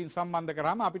සේතුවකින් සම්බන්ධ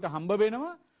කරාම අපිට හම්බ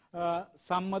වෙනවා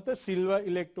සම්මත සිල්වර්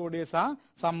ඉලෙක්ට්‍රෝඩය සහ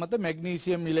සම්මත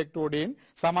මැග්නීසියම් ඉලෙක්ට්‍රෝඩයෙන්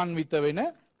සමන්විත වෙන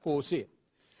කෝෂය.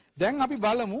 දැන් අපි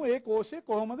බලමු මේ කෝෂය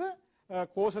කොහොමද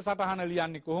කෝෂ සටහන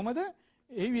ලියන්නේ කොහොමද?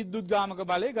 එහි විද්‍යුත්ගාමක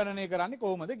බලය ගණනය කරන්නේ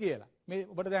කොහොමද කියලා. මේ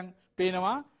ඔබට දැන්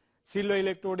පේනවා සිල්වර්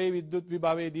ඉලෙක්ට්‍රෝඩයේ විද්‍යුත්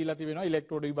විභවය දීලා තිබෙනවා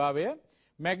ඉලෙක්ට්‍රෝඩ විභවය.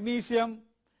 මැග්නීසියම්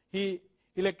හි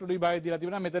ඉලෙක්ට්‍රෝඩ විභවය දීලා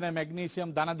තිබෙනවා. මෙතන මැග්නීසියම්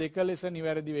ධන දෙක ලෙස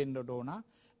නිවැරදි වෙන්න ඕන.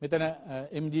 මෙතන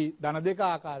Mg ධන දෙක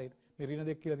ආකාරයට මේ ඍණ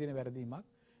දෙක කියලා තියෙන වැරදීමක්.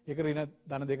 ඒක ඍණ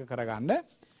ධන දෙක කරගන්න.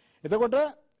 එතකොට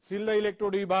සිල්වර්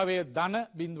ඉලෙක්ට්‍රෝඩ විභවයේ ධන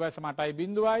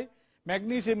 0.8යි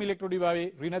මැග්නීසියම් ඉලෙක්ට්‍රෝඩ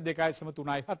විභවයේ ඍණ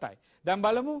 2.3යි. දැන්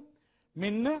බලමු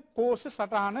මෙන්න කෝෂ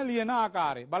සටහන ලියන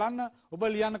ආකාරය. බලන්න ඔබ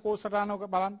ලියන කෝෂ සටහන ඔක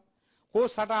බලන්න.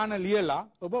 කෝෂ සටහන ලියලා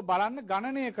ඔබ බලන්න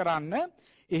ගණනය කරන්න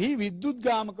එහි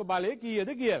විද්‍යුත්ගාමක බලය කීයද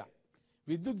කියලා.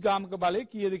 විද්‍යුත්ගාමක බලය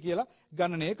කීයද කියලා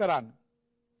ගණනය කරන්න.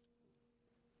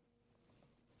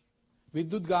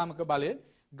 විද්‍යුත්ගාමක බලය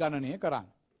ගණනය කරන්න.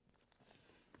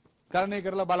 ගණනය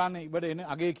කරලා බලන්න ඉබට එන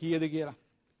අගේ කීයද කියලා.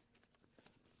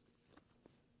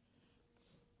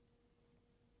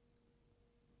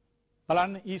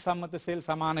 බලන්න E සම්මත සෙල්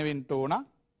සමාන වෙන්න ඕන.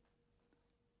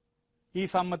 E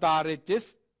සම්මත RHS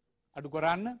අඩු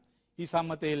කරන්න E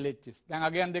සම්මත LHS. දැන්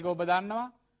අගයන් දෙක ඔබ දන්නවා.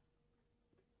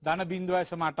 ධන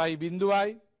 0.8යි 0යි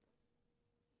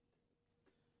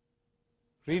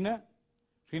ඍණ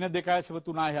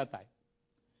 2.3යි.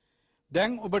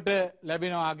 දැන් ඔබට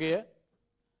ලැබෙන අගය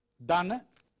ධන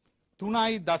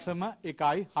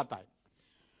 3.17යි.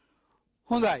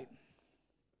 හොඳයි.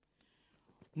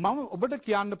 මම ඔබට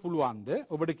කියන්න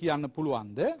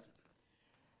පුළුවන්ද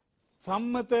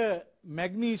සම්මත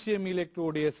මැග්නීසියම්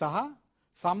ඉලෙක්ට්‍රෝඩය සහ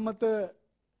සම්මත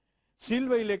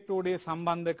සිල්වර් ඉලෙක්ට්‍රෝඩය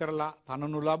සම්බන්ධ කරලා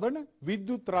තනනු ලබන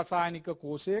විද්‍යුත් රසායනික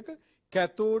කෝෂයක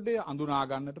කැතෝඩය අඳුනා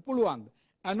ගන්නට පුළුවන්ද?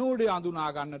 ඇනෝඩය අඳුනා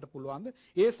ගන්නට පුළුවන්ද?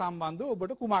 ඒ සම්බන්ධව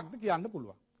ඔබට කුමක්ද කියන්න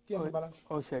පුළුවන්? කියන්න බලන්න.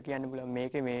 ඔව් සර් කියන්න පුළුවන්.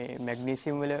 මේකේ මේ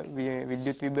මැග්නීසියම් වල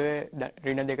විද්‍යුත් විභවය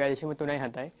ඍණ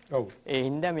 2.37යි. ඔව්. ඒ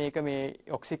හින්දා මේක මේ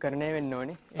ඔක්සිකරණය වෙන්න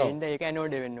ඕනේ. ඒ හින්දා ඒක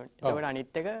ඇනෝඩය වෙන්න ඕනේ. එතකොට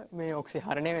අනිත් එක මේ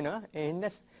ඔක්සිහරණය වෙනවා. ඒ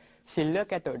හින්දා සිල්වර්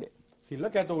කැතෝඩය. සිල්වර්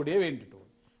කැතෝඩය වෙන්න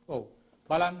ඕනේ. ඔව්.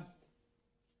 බලන්න.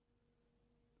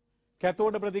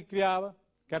 කැතෝඩ ප්‍රතික්‍රියාව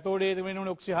කැතෝඩයේ වෙන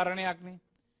ඔක්සිහරණයක් නේ.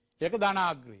 ඒක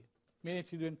ධනාග්‍රය. මේ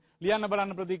සිදුවෙන ලියන්න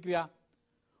බලන්න ප්‍රතික්‍රියා.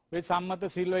 ඔය සම්මත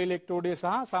සිල්වර් ඉලෙක්ට්‍රෝඩය සහ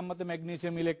සම්මත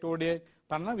මැග්නීසියම් ඉලෙක්ට්‍රෝඩය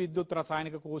තන විද්‍යුත්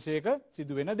රසායනික කෝෂයක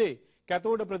සිදුවෙන දේ.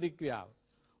 කැතෝඩ ප්‍රතික්‍රියාව.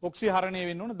 ඔක්සිහරණය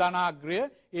වෙන්න ඕන ධනාග්‍රය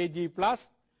Ag+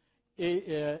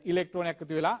 ඒ ඉලෙක්ට්‍රෝන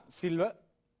එකතු වෙලා සිල්වර්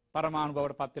පරමාණු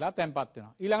බවට පත් වෙලා තැන්පත්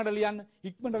වෙනවා. ඊළඟට ලියන්න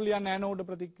ඉක්මනට ලියන්න ඇනෝඩ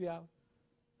ප්‍රතික්‍රියාව.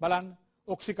 බලන්න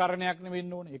ඔක්සිකරණයක්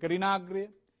නෙවෙන්න ඕනේ. ඒක ඍණාග්‍රය.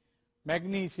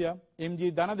 මැග්නීසියම් Mg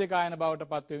ධන දෙක ආයන බවට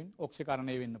පත් වෙමින්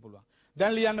ඔක්සිකරණය වෙන්න පුළුවන්.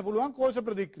 දැන් ලියන්න පුළුවන් කෝෂ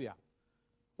ප්‍රතික්‍රියා.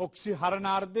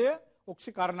 ඔක්සිහරණාර්ධය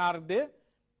ඔක්සිකරණාර්ධය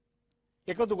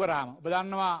එකතු කරාම ඔබ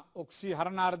දන්නවා ඔක්සි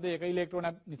හරණාර්ධය එක ඉලෙක්ට්‍රෝන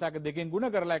නිසාක දෙකෙන්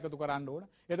ගුණ කරලා එකතු කරන්න ඕන.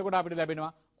 එතකොට අපිට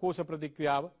ලැබෙනවා කෝෂ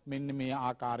ප්‍රතික්‍රියාව මෙන්න මේ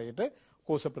ආකාරයට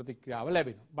කෝෂ ප්‍රතික්‍රියාව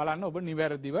ලැබෙනවා. බලන්න ඔබ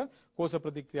නිවැරදිව කෝෂ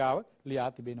ප්‍රතික්‍රියාව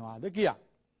ලියා තිබෙනවාද කියා.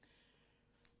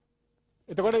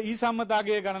 එතකොට ඊ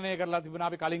සම්මතාගේ ගණනය කරලා තිබුණා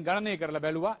අපි කලින් ගණනය කරලා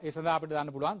බැලුවා. ඒ සඳහා අපිට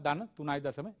දාන්න පුළුවන් ධන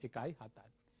 3.17.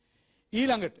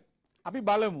 ඊළඟට අපි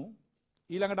බලමු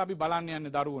ඊළඟට අපි බලන්න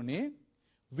යන්නේ දරුවනේ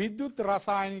විද්‍යුත්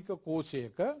රසායනික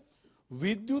කෝෂයක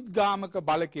විද්‍යුත් ගාමක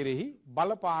බල කෙරෙහි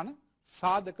බලපාන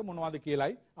සාධක මොනවද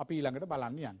කියලායි අපි ඊළඟට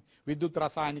බලන්න යන්නේ. විද්‍යුත්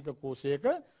රසායනික කෝෂයක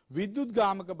විද්‍යුත්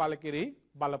ගාමක බල කෙරෙහි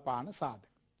බලපාන සාධක.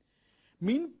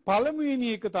 මින් පළමුවෙනි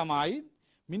එක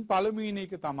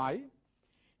තමයි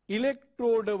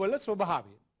ඉලෙක්ට්‍රෝඩ වල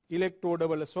ස්වභාවය. ඉලෙක්ට්‍රෝඩ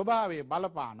වල ස්වභාවය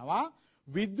බලපානවා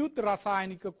විද්‍යුත්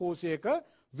රසායනික කෝෂයක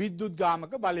විද්‍යුත්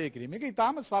ගාමක බලය කිරීම. මේක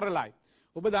ඉතාම සරලයි.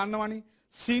 ඔබ දන්නවනේ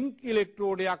සින්ක්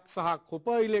ඉලෙක්ට්‍රෝඩයක් සහ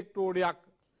කොපර් ඉලෙක්ට්‍රෝඩයක්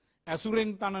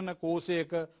ඇසුරෙන් තනන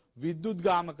කෝෂයක විද්‍යුත්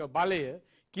ගාමක බලය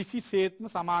කිසිසේත්ම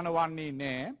සමාන වන්නේ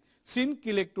නැහැ. සින්ක්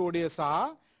ඉලෙක්ට්‍රෝඩය සහ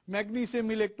මැග්නීසියම්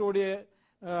ඉලෙක්ට්‍රෝඩය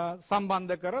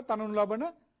සම්බන්ධ කර තනනු ලබන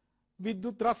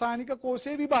විද්‍යුත් රසායනික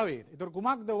කෝෂයේ විභවයට. ඒතර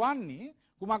කුමක්ද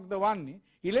වන්නේ?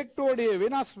 ඉලෙක්ට්‍රෝඩය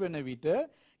වෙනස්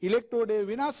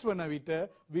වන විට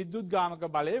විද්‍යුත් ගාමක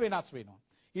බලය වෙනස් වෙනවා.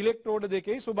 ඉලෙක්ට්‍රෝඩ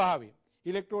දෙකේ ස්වභාවය.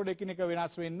 ඉලෙක්ට්‍රෝඩ එකිනෙක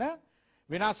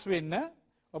වෙනස් වෙන්න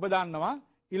ඔබ දන්නවා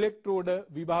ඉලෙක්ට්‍රෝඩ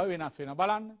විභව වෙනස් වෙනවා.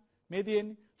 බලන්න මේ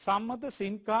තියෙන්නේ සම්මත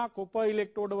සින්ක් හා කොපර්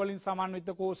ඉලෙක්ට්‍රෝඩ වලින් සමන්විත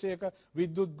කෝෂයක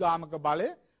විද්‍යුත් ගාමක බලය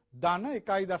ධන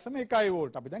 1.1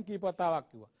 වෝල්ට්. අපි දැන් කීප වතාවක්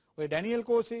කිව්වා. ඔය ඩැනියෙල්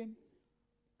කෝෂයේනේ.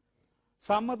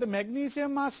 සම්මත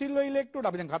මැග්නීසියම් හා සිල්වර් ඉලෙක්ට්‍රෝඩ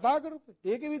අපි දැන් කතා කරපු.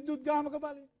 ඒකේ විද්‍යුත් ගාමක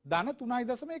බලය ධන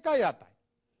 3.17යි.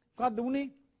 මොකද්ද උනේ?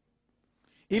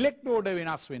 ඉලෙක්ට්‍රෝඩ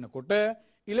වෙනස්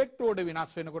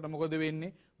වෙනකොට මොකද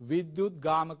වෙන්නේ? විද්‍යුත්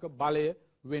ගාමක බලය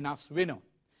වෙනස් වෙනවා.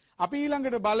 අපි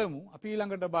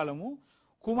ඊළඟට බලමු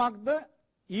කුමක්ද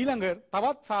ඊළඟ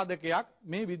තවත් සාධකයක්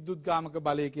මේ විද්‍යුත් ගාමක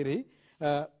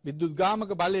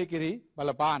බලය කෙරෙහි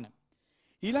බලපාන.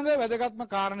 ඊළඟ වැදගත්ම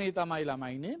කාරණේ තමයි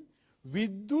ළමයිනේ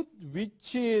විද්‍යුත්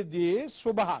විච්ඡේදයේ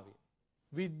ස්වභාවය.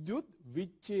 විද්‍යුත්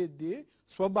විච්ඡේදයේ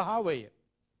ස්වභාවය.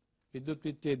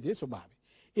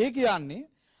 ඒ කියන්නේ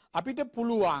අපිට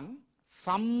පුළුවන්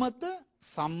සම්මත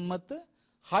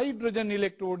හයිඩ්‍රජන්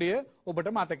ඉලෙක්ට්‍රෝඩය ඔබට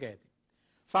මතක ඇති.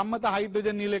 සම්මත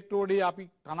හයිඩ්‍රජන් ඉලෙක්ට්‍රෝඩය අපි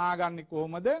තනාගන්නේ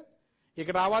කොහොමද?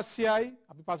 ඒකට අවශ්‍යයි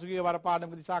අපි පසුගිය වර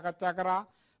පාඩමකදී සාකච්ඡා කරා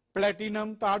ප්ලැටිනම්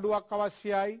තාඩුවක්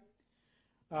අවශ්‍යයි.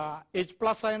 H+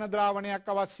 අයන ද්‍රාවණයක්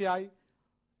අවශ්‍යයි.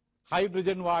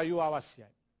 හයිඩ්‍රජන් වායුව අවශ්‍යයි.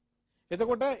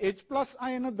 එතකොට H+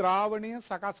 අයන ද්‍රාවණය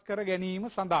සකස් කර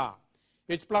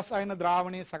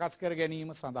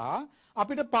ගැනීම සඳහා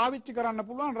අපිට පාවිච්චි කරන්න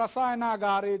පුළුවන්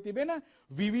රසායනාගාරයේ තිබෙන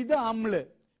විවිධ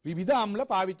අම්ල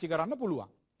පාවිච්චි කරන්න පුළුවන්.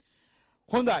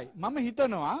 හොඳයි මම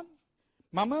හිතනවා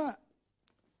මම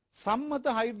සම්මත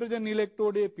හයිඩ්‍රජන්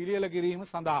ඉලෙක්ට්‍රෝඩයේ පිළියෙල කිරීම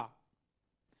සඳහා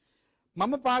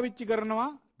මම පාවිච්චි කරනවා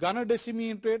ඝන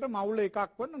ඩෙසිමීටරයට මවුල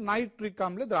එකක් වන නයිට්‍රික්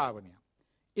අම්ල ද්‍රාවණයක්.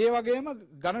 ඒ වගේම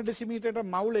ඝන ඩෙසිමීටරයට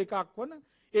මවුල එකක් වන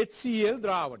HCl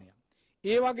ද්‍රාවණයක්.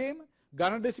 ඒ වගේම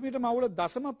ඝන ඩෙසිමීටර මවුල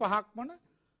 0.5ක් වන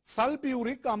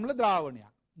සල්ෆියුරික් අම්ල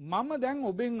ද්‍රාවණයක්. මම දැන්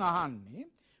ඔබෙන් අහන්නේ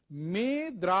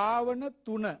මේ ද්‍රාවණ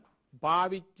තුන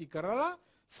පාවිච්චි කරලා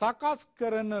සකස්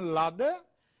කරන ලද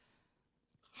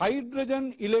හයිඩ්‍රජන්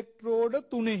ඉලෙක්ට්‍රෝඩ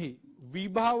තුනෙහි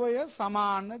විභවය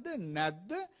සමානද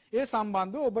නැද්ද? ඒ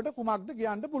සම්බන්ධව ඔබට කුමක්ද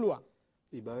කියන්න පුළුවන්?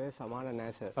 විභවය සමාන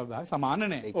නැහැ සර්. සමාන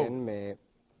නැහැ. ඒ කියන්නේ මේ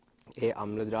ඒ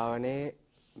අම්ල ද්‍රාවණයේ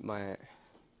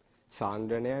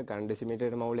සාන්ද්‍රණය ඝන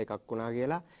ඩෙසිමීටරයට මවුල එකක් වුණා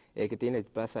කියලා ඒකේ තියෙන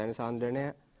H+ අයන සාන්ද්‍රණය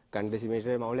ඝන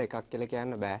ඩෙසිමීටරයට මවුල එකක් කියලා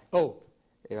කියන්න බෑ. ඔව්.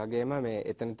 ඒ වගේම මේ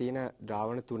එතන තියෙන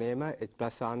ද්‍රාවණ තුනේම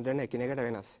H+ සාන්ද්‍රණය එකිනෙකට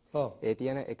වෙනස්. ඒ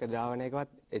තියෙන එක ද්‍රාවණයකවත්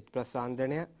H+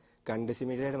 සාන්ද්‍රණය ඝන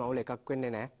ඩෙසිමීටරයට මවුල එකක්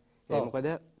වෙන්නේ නැහැ. ඒ මොකද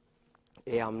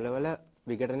ඒ අම්ලවල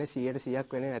විඝටනය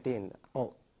 100%ක් වෙන්නේ නැති හින්දා. ඔව්.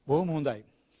 බොහොම හොඳයි.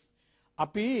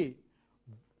 අපි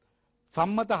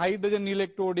සම්මත හයිඩ්‍රජන්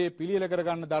ඉලෙක්ට්‍රෝඩයේ පිළියෙල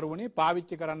කරගන්න දරුවනේ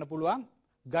පාවිච්චි කරන්න පුළුවන්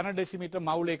ඝන ඩෙසිමීටර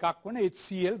මවුල එකක් වන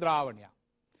HCl ද්‍රාවණයක්.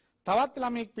 තවත්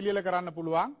ළමෙක් පිළියෙල කරන්න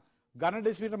පුළුවන් ඝන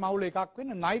ඩෙසිමීටර මවුල එකක්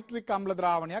වෙන නයිට්‍රික් අම්ල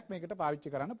ද්‍රාවණයක් මේකට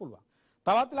පාවිච්චි කරන්න පුළුවන්.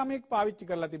 තවත් ළමෙක් පාවිච්චි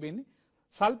කරලා තිබෙන්නේ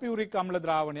සල්ෆියුරික් අම්ල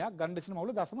ද්‍රාවණයක් ඝන ඩෙසිමීටර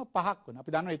මවුල 0.5ක් වෙන.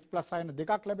 අපි දන්නවා H+ අයන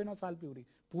දෙකක් ලැබෙනවා සල්ෆියුරික්.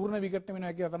 පූර්ණ විඝටන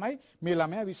වෙනවා කියලා තමයි මේ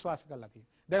ළමයා විශ්වාස කරලා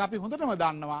තියෙන්නේ. දැන් අපි හොඳටම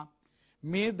දන්නවා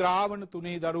මේ ද්‍රාවණ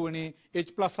තුනේ දරුවනේ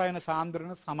H+ අයන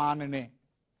සාන්ද්‍රණ සමාන නැහැ.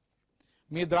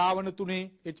 මේ ද්‍රාවණ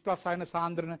තුනේ H+ අයන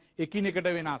සාන්ද්‍රණ එකිනෙකට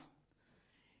වෙනස්.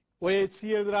 ඔය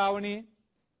HCl ද්‍රාවණේ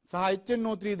සහ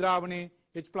HNO3 ද්‍රාවණේ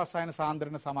H+ අයන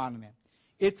සාන්ද්‍රණ සමාන නැහැ.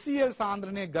 HCl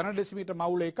සාන්ද්‍රණයේ ඝන ඩෙසිමීටර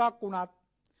මවුල එකක් වුණත්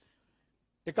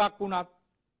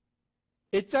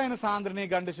H අයන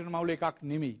සාන්ද්‍රණයේ ඝන ඩෙසිමීටර මවුල එකක්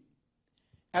නෙමෙයි.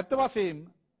 ඇත්ත වශයෙන්ම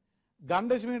ඝන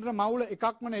ඩෙසිමීටර මවුල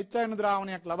එකක්ම HIN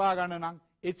ද්‍රාවණයක් ලබා ගන්න නම්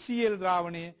HCl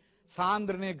ද්‍රාවණයේ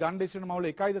සාන්ද්‍රණයේ ඝන ඩෙසිමීටර මවුල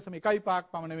 1.15ක්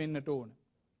පමණ වෙන්නට ඕන.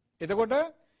 එතකොට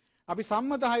අපි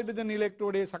සම්මත හයිඩ්‍රජන්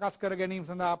ඉලෙක්ට්‍රෝඩය සකස් කර ගැනීම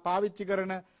සඳහා පාවිච්චි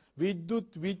කරන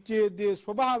විද්‍යුත් විච්ඡේදයේ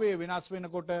ස්වභාවය වෙනස්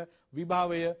වෙනකොට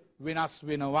විභවය වෙනස්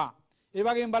වෙනවා. ඒ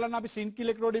වගේම බලන්න අපි සින්ක්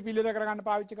ඉලෙක්ට්‍රෝඩය පිළියෙල කරගන්න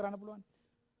පාවිච්චි කරන්න පුළුවන්.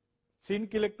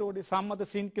 සින්ක් ඉලෙක්ට්‍රෝඩය සම්මත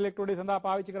සින්ක් ඉලෙක්ට්‍රෝඩය සඳහා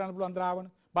පාවිච්චි කරන්න පුළුවන් ද්‍රාවණ.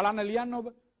 බලන්න ලියන්න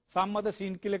ඔබ. සම්මත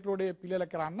සින්ක් ඉලෙක්ට්‍රෝඩය පිළියෙල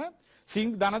කරන්න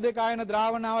සින්ක් ධන දෙක ආයන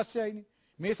ද්‍රාවණ අවශ්‍යයිනේ.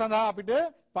 මේ සඳහා අපිට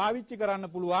පාවිච්චි කරන්න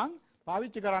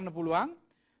පුළුවන්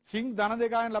සින්ක් ධන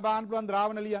දෙක ආයන ලබා ගන්න පුළුවන්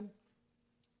ද්‍රාවණ ලියන්න.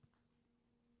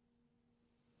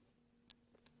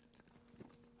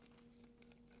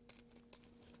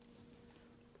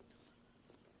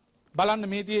 බලන්න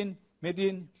මේ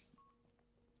තියෙන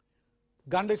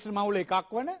ඝන ඩෙසිමීටර මවුල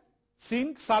එකක් වන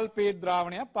සින්ක් සල්ෆේට්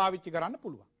ද්‍රාවණයක් පාවිච්චි කරන්න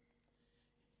පුළුවන්.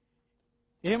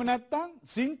 එහෙම නැත්නම්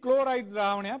සින්ක් ක්ලෝරයිඩ්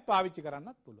ද්‍රාවණයක් පාවිච්චි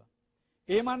කරන්නත් පුළුවන්.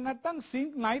 එහෙම නැත්නම්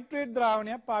සින්ක් නයිට්‍රේට්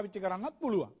ද්‍රාවණයක් පාවිච්චි කරන්නත්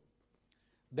පුළුවන්.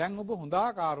 දැන් ඔබ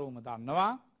හොඳාකාරවම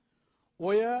දන්නවා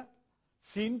ඔය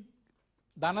සින්ක්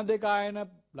ධන දෙක ආයන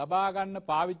ලබා ගන්න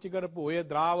පාවිච්චි කරපු ඔය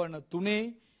ද්‍රාවණ තුනේ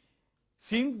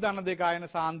සින්ක් ධන දෙක ආයන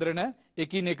සාන්ද්‍රණ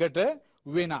එකිනෙකට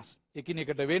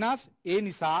වෙනස්. ඒ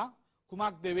නිසා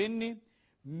කුමක්ද වෙන්නේ?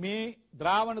 මේ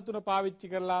ද්‍රාවණ තුන පාවිච්චි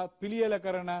කරලා පිළියෙල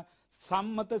කරන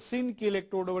සම්මත සින්ක්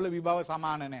ඉලෙක්ට්‍රෝඩ වල විභව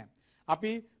සමාන නැහැ.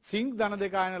 අපි සින්ක් ධන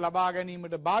දෙක ආයන ලබා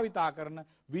ගැනීමට භාවිතා කරන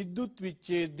විද්‍යුත්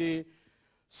විච්ඡේදයේ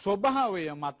ස්වභාවය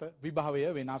මත විභවය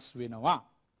වෙනස් වෙනවා.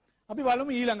 අපි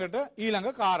බලමු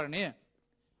ඊළඟ කාරණය.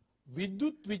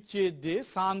 විද්‍යුත් විච්ඡේදයේ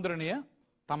සාන්ද්‍රණය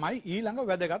තමයි ඊළඟ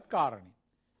වැදගත් කාරණය.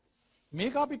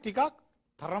 මේක අපි ටිකක්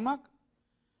තරමක්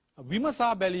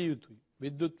විමසා බැලිය යුතුයි.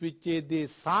 විද්‍යුත් විච්ඡේදයේ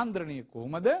සාන්ද්‍රණය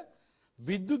කොහොමද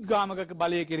විද්‍යුත් ගාමක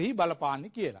බලය කෙරෙහි බලපාන්නේ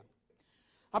කියලා.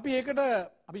 අපි ඒකට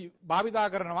අපි භාවිතා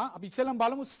කරනවා. අපි ඉස්සෙල්ලම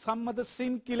බලමු සම්මත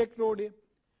සින්ක් ඉලෙක්ට්‍රෝඩය.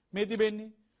 මේ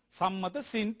තිබෙන්නේ සම්මත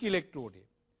සින්ක් ඉලෙක්ට්‍රෝඩය.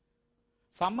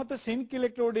 සම්මත සින්ක්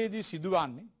ඉලෙක්ට්‍රෝඩයේදී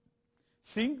සිදුවන්නේ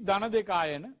සින්ක් ධන දෙක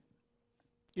ආයන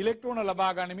ඉලෙක්ට්‍රෝන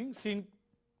ලබා ගනිමින් සින්ක්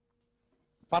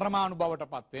පරමාණු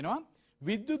බවට පත් වෙනවා.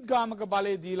 විද්‍යුත් ගාමක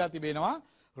බලය දීලා තිබෙනවා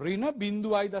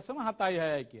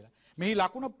 -0.76 කියලා. මෙහි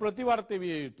ලකුණ ප්‍රතිවර්ත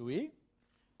විය යුතුයි.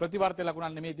 ප්‍රතිවර්ත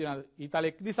ලකුණක් නෙමෙයි තියෙන ඊතල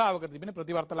එක් දිශාවකට තිබෙන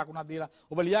ප්‍රතිවර්ත ලකුණක් දීලා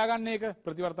ඔබ ලියාගන්න එක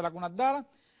ප්‍රතිවර්ත ලකුණක් දාලා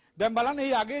දැන් බලන්න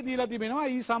මේ අගේ දීලා තිබෙනවා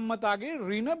ඊ සම්මත අගේ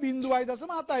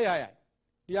 -0.76යි.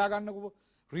 ලියාගන්නකො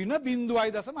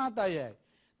 -0.76යි.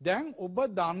 දැන් ඔබ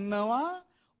දන්නවා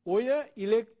ඔය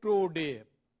ඉලෙක්ට්‍රෝඩය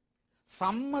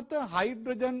සම්මත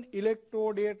හයිඩ්‍රජන්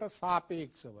ඉලෙක්ට්‍රෝඩයට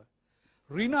සාපේක්ෂව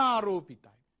ඍණ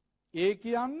ආරෝපිතයි. ඒ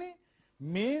කියන්නේ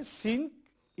මේ සින්ක්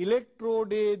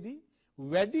ඉලෙක්ට්‍රෝඩයේදී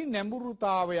වැඩි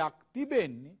නැඹුරුතාවයක්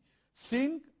තිබෙන්නේ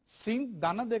සින්ක්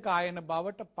ධන දෙක ආයන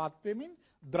බවට පත්වෙමින්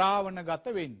ද්‍රාවණගත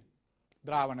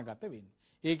වෙන්නේ.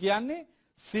 ඒ කියන්නේ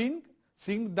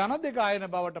සින්ක් ධන දෙක ආයන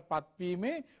බවට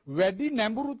පත්වීමේ වැඩි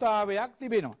නැඹුරුතාවයක්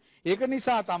තිබෙනවා. ඒක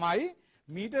නිසා තමයි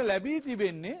මීට ලැබී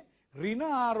තිබෙන්නේ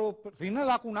ඍණ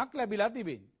ලකුණක් ලැබිලා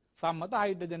තිබෙන්නේ. සම්මත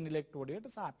හයිඩ්‍රජන් ඉලෙක්ට්‍රෝඩයට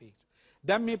සාපේක්ෂව.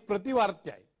 දැන් මේ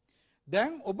ප්‍රතිවර්තයයි.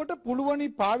 දැන් ඔබට පුළුවනි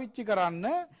පාවිච්චි කරන්න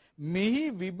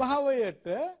මෙහි විභවයට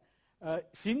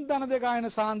සින්ක් ධන දෙක ආයන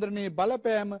සාන්ද්‍රණයේ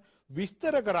බලපෑම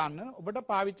විස්තර කරන්න ඔබට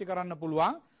පාවිච්චි කරන්න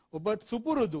පුළුවන්. ඔබ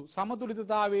සුපුරුදු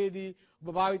සමතුලිතතාවයේදී ඔබ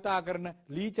භාවිතා කරන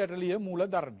ලී චැටලිය මූල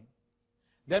ධර්මය.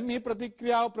 දැන් මේ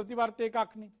ප්‍රතික්‍රියාව ප්‍රතිවර්ත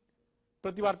එකක්නේ.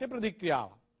 ප්‍රතිවර්ත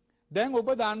ප්‍රතික්‍රියාව. දැන් ඔබ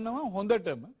දන්නවා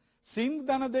හොඳටම සින්ක්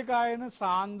ධන දෙක ආයන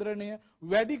සාන්ද්‍රණය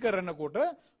වැඩි කරනකොට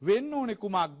වෙන්න ඕනේ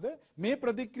කුමක්ද? මේ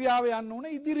ප්‍රතික්‍රියාව යන්න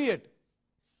ඕනේ ඉදිරියට.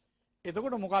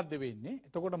 එතකොට මොකද්ද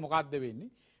වෙන්නේ?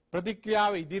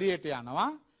 ප්‍රතික්‍රියාව ඉදිරියට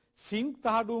යනවා. සින්ක්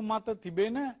තහඩුව මත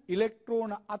තිබෙන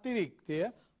ඉලෙක්ට්‍රෝන අතිරික්තය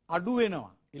අඩු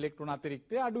වෙනවා.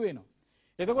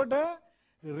 එතකොට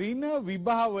ඍණ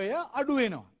විභවය අඩු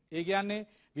වෙනවා. ඒ කියන්නේ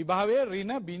විභවය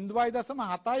ඍණ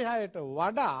 0.76ට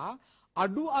වඩා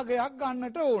අඩු අගයක්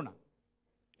ගන්නට ඕන.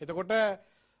 එතකොට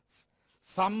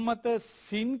සම්මත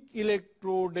සින්ක්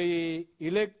ඉලෙක්ට්‍රෝඩයේ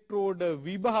ඉලෙක්ට්‍රෝඩ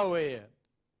විභවය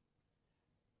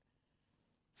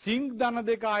සින්ක් ධන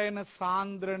දෙක ආයන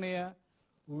සාන්ද්‍රණය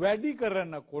වැඩි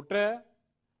කරනකොට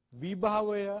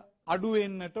විභවය අඩු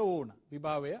වෙන්නට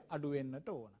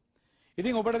ඕන.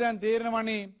 ඉතින් ඔබට දැන්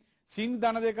තේරෙනවනේ සින්ක්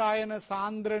ධන දෙක ආයන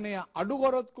සාන්ද්‍රණය අඩු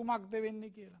කරොත් කුමක්ද වෙන්නේ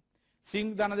කියලා.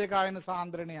 සින්ක් ධන දෙක ආයන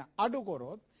සාන්ද්‍රණය අඩු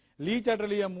කරොත් ලී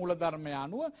චැටලිය මූල ධර්මය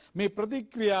අනුව මේ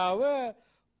ප්‍රතික්‍රියාව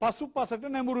පසුපසට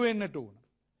නැඹුරු වෙන්නට ඕන.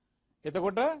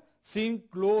 එතකොට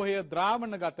සින්ක් ලෝහය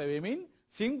ද්‍රාවණගත වෙමින්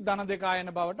සින්ක් ධන දෙක ආයන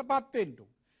බවට පත් වෙන්න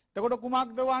ඕන. එතකොට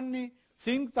කුමක්ද වන්නේ?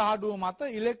 සින්ක් තහඩුව මත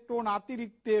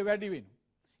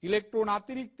ඉලෙක්ට්‍රෝන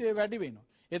අතිරික්තය වැඩි වෙනවා.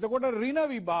 එතකොට ඍණ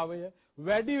විභාවය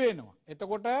වැඩි වෙනවා.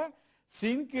 එතකොට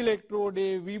සිංක්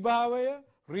ඉලෙක්ට්‍රෝඩයේ විභාවය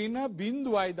ඍණ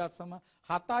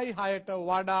 0.76ට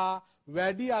වඩා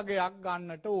වැඩි අගයක්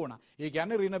ගන්නට ඕන. ඒ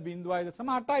කියන්නේ ඍණ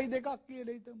 0.82ක්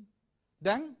කියලා හිතමු.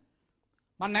 දැන්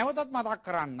මම නැවතත් මතක්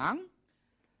කරන්නම්.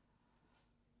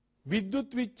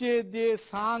 විද්‍යුත් විච්ඡේදයේ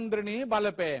සාන්ද්‍රණයේ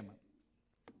බලපෑම.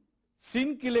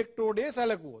 සිංක් ඉලෙක්ට්‍රෝඩයේ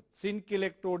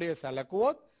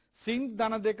සැලකුවොත් සිංක්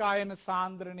ධන දෙක ආයන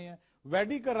සාන්ද්‍රණය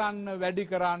වැඩි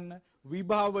කරන්න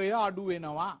විභාවය අඩු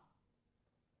වෙනවා.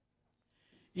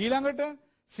 ඊළඟට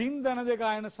සිංක් ධන දෙක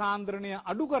ආයන සාන්ද්‍රණය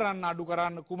අඩු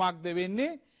කරන්න කුමක්ද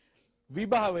වෙන්නේ?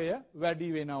 විභාවය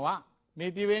වැඩි වෙනවා.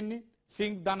 මේටි වෙන්නේ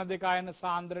සිංක් ධන දෙක ආයන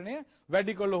සාන්ද්‍රණය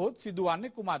වැඩි කළොත්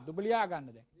සිදුවන්නේ කුමක්ද? ඔබ ලියා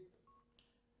ගන්න දැන්.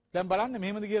 දැන් බලන්න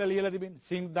මෙහෙමද කියලා ලියලා තිබෙන්නේ.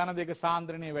 සිංක් ධන දෙක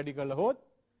සාන්ද්‍රණය වැඩි කළොත්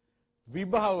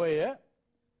විභාවය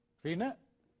ඍණ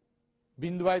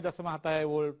 0.76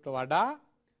 වෝල්ට් වඩා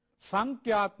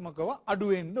සංඛ්‍යාත්මකව අඩු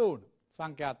වෙන්න ඕන.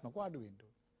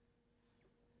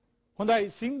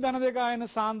 හොඳයි සිංක් ධන දෙක ආයන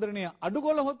සාන්ද්‍රණය අඩු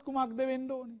කළොත් කුමක්ද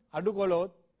වෙන්න ඕනේ? අඩු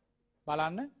කළොත්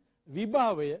බලන්න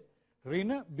විභාවය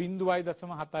ඍණ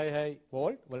 0.76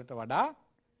 වෝල්ට් වලට වඩා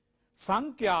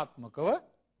සංඛ්‍යාත්මකව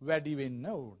වැඩි වෙන්න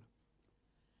ඕන.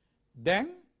 දැන්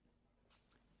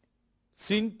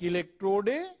සිංක්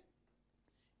ඉලෙක්ට්‍රෝඩේ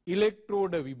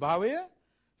ඉලෙක්ට්‍රෝඩ විභාවය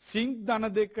සිංක්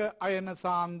ධන දෙක අයන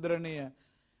සාන්ද්‍රණය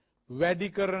වැඩි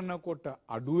කරනකොට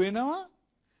අඩු වෙනවා.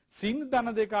 සිංක්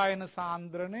ධන දෙක අයන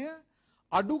සාන්ද්‍රණය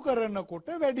අඩු කරනකොට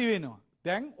වැඩි වෙනවා.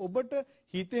 දැන් ඔබට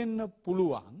හිතෙන්න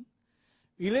පුළුවන්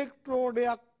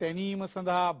ඉලෙක්ට්‍රෝඩයක් තැනීම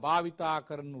සඳහා භාවිතා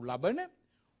කරනු ලබන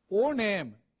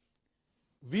ඕනෑම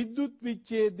විද්‍යුත්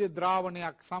විච්ඡේද්‍ය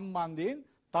ද්‍රාවණයක් සම්බන්ධයෙන්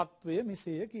තත්වය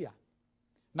මෙසේය කියා.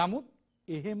 නමුත්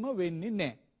එහෙම වෙන්නේ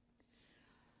නැහැ.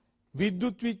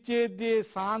 විද්‍යුත් විච්ඡේදයේ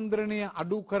සාන්ද්‍රණය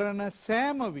අඩු කරන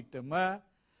සෑම විටම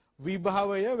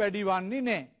විභාවය වැඩි වන්නේ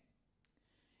නැහැ.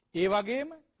 ඒ වගේම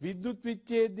විද්‍යුත්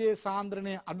විච්ඡේදයේ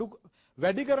සාන්ද්‍රණය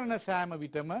වැඩි කරන සෑම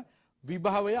විටම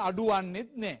විභාවය අඩු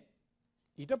වන්නේත් නැහැ.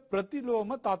 ඊට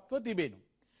ප්‍රතිලෝම තත්ත්ව තිබෙනවා.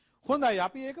 හොඳයි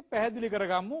අපි ඒක පැහැදිලි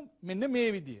කරගමු මෙන්න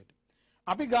මේ විදිහට.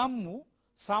 අපි ගම්මු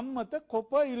සම්මත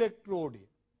කොප ඉලෙක්ට්‍රෝඩය.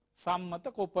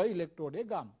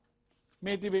 ගමු.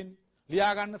 මේ තිබෙන්නේ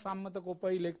ලියා ගන්න සම්මත කොප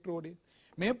ඉලෙක්ට්‍රෝඩය.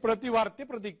 මේ ප්‍රතිවර්ත්‍ය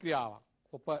ප්‍රතික්‍රියාවක්.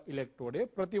 කොප ඉලෙක්ට්‍රෝඩයේ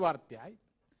ප්‍රතිවර්ත්‍යයි.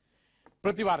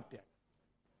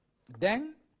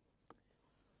 දැන්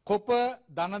කොප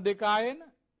ධන දෙක ආයන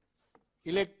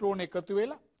ඉලෙක්ට්‍රෝන එකතු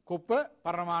වෙලා කොප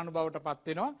පරමාණු බවට පත්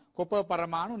වෙනවා. කොප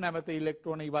පරමාණු නැවත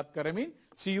ඉලෙක්ට්‍රෝන ඉවත් කරමින්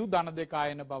Cu ධන දෙක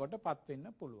ආයන බවට පත්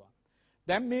වෙන්න පුළුවන්.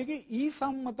 දැන් මේකේ E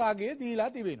සම්මතාගය දීලා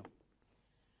තිබෙනවා.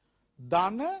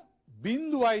 ධන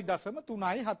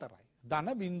 0.34යි. ධන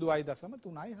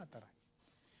 0.34යි.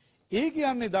 ඒ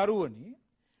කියන්නේ දරුවනි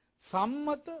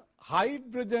සම්මත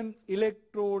හයිඩ්‍රජන්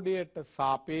ඉලෙක්ට්‍රෝඩයට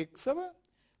සාපේක්ෂව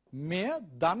මෙය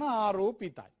ධන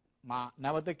ආරෝපිතයි. මා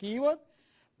නැවත කීවොත්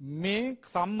මේ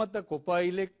සම්මත කොප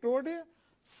ඉලෙක්ට්‍රෝඩය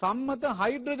සම්මත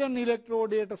හයිඩ්‍රජන්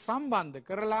ඉලෙක්ට්‍රෝඩයට සම්බන්ධ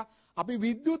කරලා අපි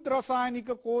විද්‍යුත් රසායනික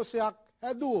කෝෂයක්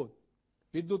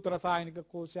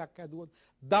හැදුවොත්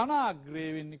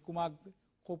ධනාග්‍රේ වෙන්නේ කුමක්ද?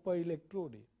 කොප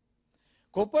ඉලෙක්ට්‍රෝඩය.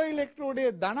 කොප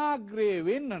ඉලෙක්ට්‍රෝඩයේ ධනාග්‍රේ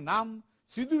වෙන්න නම්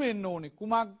සිදු වෙන්න ඕනේ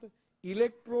කුමක්ද?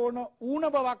 ඉලෙක්ට්‍රෝන ඌන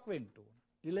බවක් වෙන්න ඕන.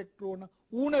 ඉලෙක්ට්‍රෝන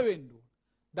ඌන වෙන්න ඕන.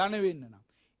 ධන වෙන්න නම්.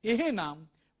 එහෙනම්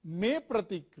මේ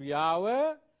ප්‍රතික්‍රියාව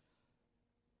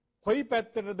කොයි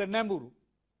පැත්තටද නැඹුරු?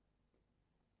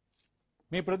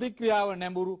 මේ ප්‍රතික්‍රියාව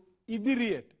නැඹුරු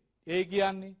ඉදිරියට. ඒ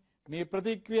කියන්නේ මේ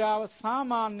ප්‍රතික්‍රියාව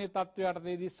සාමාන්‍ය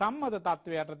තත්ත්වයටදී සම්මත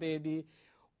තත්ත්වයටදී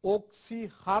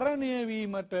ඔක්සිහරණය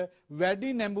වීමට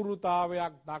වැඩි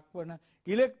නැඹුරුතාවයක් දක්වන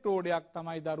ඉලෙක්ට්‍රෝඩයක්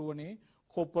තමයි දරුවනේ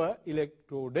කොප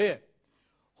ඉලෙක්ට්‍රෝඩය.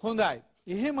 හොඳයි.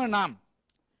 එහෙමනම්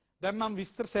දැන් මම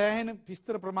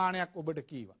විස්තර ප්‍රමාණයක් ඔබට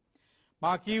කීවා.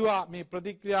 මා කීවා මේ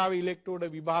ප්‍රතික්‍රියාවේ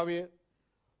ඉලෙක්ට්‍රෝඩ විභාවය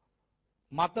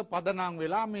මත පදනම්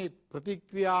වෙලා මේ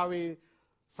ප්‍රතික්‍රියාවේ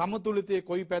සමතුලිතයේ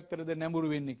කොයි පැත්තටද නැඹුරු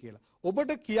වෙන්නේ කියලා.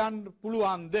 ඔබට කියන්න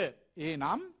පුළුවන්ද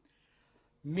එහෙනම්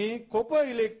මේ කොප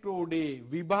ඉලෙක්ට්‍රෝඩයේ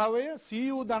විභාවය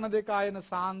Cu ධන දෙක ආයන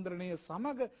සාන්ද්‍රණය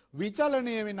සමග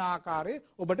විචලනය වෙන ආකාරය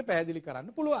ඔබට පැහැදිලි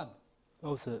කරන්න පුළුවන්ද?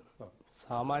 ඔව් සර්.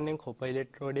 සාමාන්‍යයෙන් කොප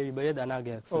ඉලෙක්ට්‍රෝඩයේ විභවය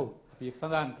ධනාගයක් සර්. ඔව් අපි ඒක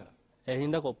සඳහන් කරා. ඒ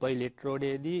හින්දා කොප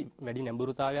ඉලෙක්ට්‍රෝඩයේදී වැඩි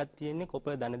නැඹුරුතාවයක් තියෙන්නේ කොප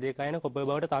ධන දෙක ආයන කොප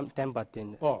බවට තැන්පත්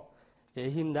වෙන්න. ඔව්. ඒ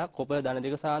හින්දා කොප ධන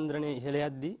දෙක සාන්ද්‍රණය ඉහළ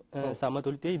යද්දී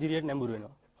සමතුලිතයේ ඉදිරියට නැඹුරු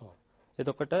වෙනවා. ඔව්.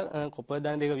 එතකොට කොප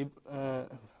ධන දෙක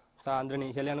සාන්ද්‍රණය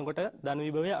ඉහළ යනකොට ධන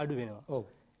විභවය අඩු වෙනවා. ඔව්.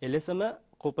 එලෙසම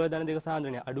කොප ධන දෙක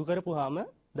සාන්ද්‍රණය අඩු කරපුවාම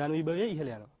ධන විභවය ඉහළ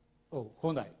යනවා. ඔව්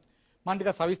හොඳයි. මම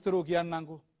ටිකක් සවිස්තරව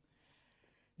කියන්නම්කෝ.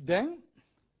 දැන්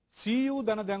CU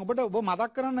ධන දැන් ඔබට ඔබ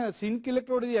මතක් කරන සින්ක්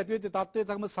ඉලෙක්ට්‍රෝඩේදී ඇතිවෙච්ච තත්ත්වයේ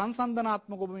සම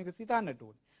සංසන්දනාත්මක ඔබ මේක සිතන්නට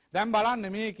ඕනේ. දැන් බලන්න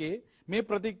මේකේ මේ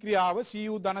ප්‍රතික්‍රියාව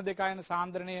CU ධන දෙක අයන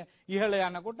සාන්ද්‍රණය ඉහළ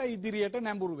යනකොට ඉදිරියට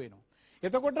නැඹුරු වෙනවා.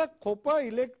 එතකොට කොප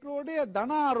ඉලෙක්ට්‍රෝඩය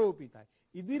ධන ආරෝපිතයි.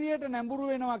 ඉදිරියට නැඹුරු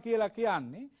වෙනවා කියලා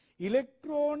කියන්නේ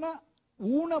ඉලෙක්ට්‍රෝන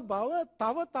ඌණ බව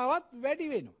තව තවත් වැඩි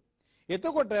වෙනවා.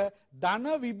 එතකොට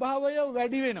ධන විභවය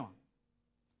වැඩි වෙනවා.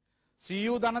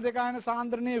 CU ධන දෙක අයන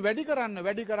සාන්ද්‍රණය වැඩි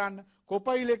කරන්න කොප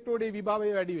ඉලෙක්ට්‍රෝඩේ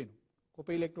විභවය වැඩි වෙනවා. කොප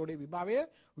ඉලෙක්ට්‍රෝඩේ විභවය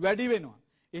වැඩි වෙනවා.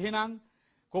 එහෙනම්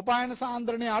කොප අයන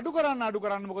සාන්ද්‍රණය අඩු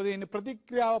කරන්න මොකද වෙන්නේ?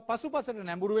 ප්‍රතික්‍රියාව පසුපසට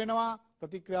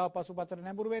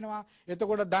නැඹුරු වෙනවා.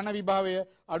 එතකොට ධන විභවය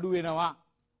අඩු වෙනවා.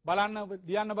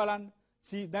 ලියන්න බලන්න.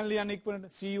 දැන් ලියන්න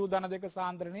ඉක්මනට CU ධන දෙක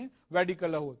සාන්ද්‍රණය වැඩි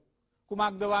කළහොත්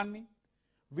කුමක්ද වන්නේ?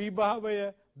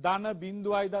 විභවය ධන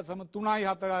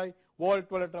 0.34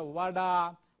 වෝල්ට් වලට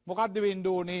වඩා මොකද්ද වෙන්න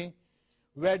ඕනේ?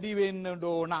 වැඩි වෙන්න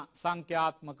ඕන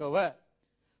සංඛ්‍යාත්මකව.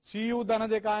 CU ධන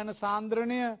දෙක අයන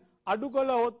සාන්ද්‍රණය අඩු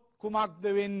කළහොත් කුමක්ද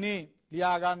වෙන්නේ?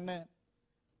 ලියාගන්න.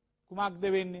 කුමක්ද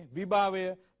වෙන්නේ?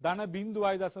 විභවය ධන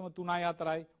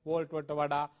 0.34 වෝල්ට් වලට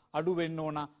වඩා අඩු වෙන්න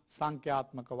ඕන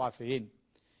සංඛ්‍යාත්මක වශයෙන්.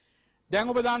 දැන්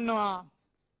ඔබ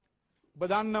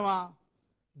දන්නවා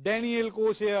ඩැනියෙල්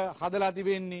කෝෂය හදලා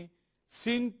තිබෙන්නේ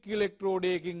සින්ක්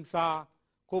ඉලෙක්ට්‍රෝඩයකින් සහ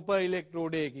කොප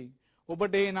ඉලෙක්ට්‍රෝඩයකින්.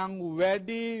 ඔබට එනම්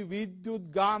වැඩි විද්‍යුත්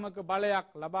ගාමක බලයක්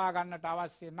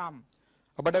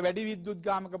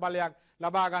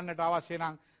ලබා ගන්නට අවශ්‍ය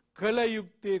නම් කළ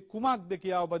යුත්තේ කුමක්ද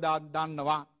කියලා ඔබ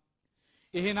දන්නවා.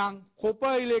 එහෙනම් කොප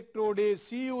ඉලෙක්ට්‍රෝඩයේ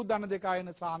CU ධන දෙක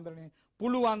අයන සාන්ද්‍රණය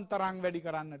පුළුවන් තරම් වැඩි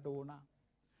කරන්නට ඕන.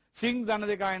 සින්ක් ධන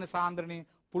දෙක අයන සාන්ද්‍රණය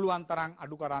පුළුවන් තරම්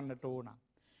අඩු කරන්නට ඕන.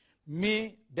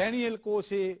 මේ ඩැනියෙල්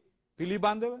කෝෂයේ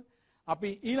පිළිබඳව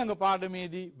අපි ඊළඟ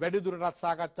පාඩමේදී වැඩිදුරටත්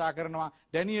සාකච්ඡා කරනවා.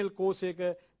 ඩැනියෙල් කෝෂයක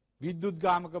විද්‍යුත්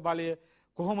ගාමක බලය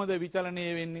කොහොමද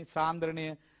විචලනය වෙන්නේ?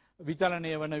 සාන්ද්‍රණය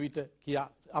විචලනය වන විට කියා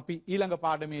අපි ඊළඟ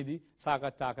පාඩමේදී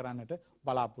සාකච්ඡා කරන්නට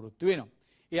බලාපොරොත්තු වෙනවා.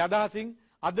 ඒ අදහසින්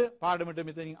අද පාඩමට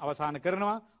මෙතනින් අවසන්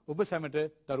කරනවා. ඔබ සැමට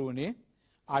දරුවනේ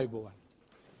ආයුබෝවන්.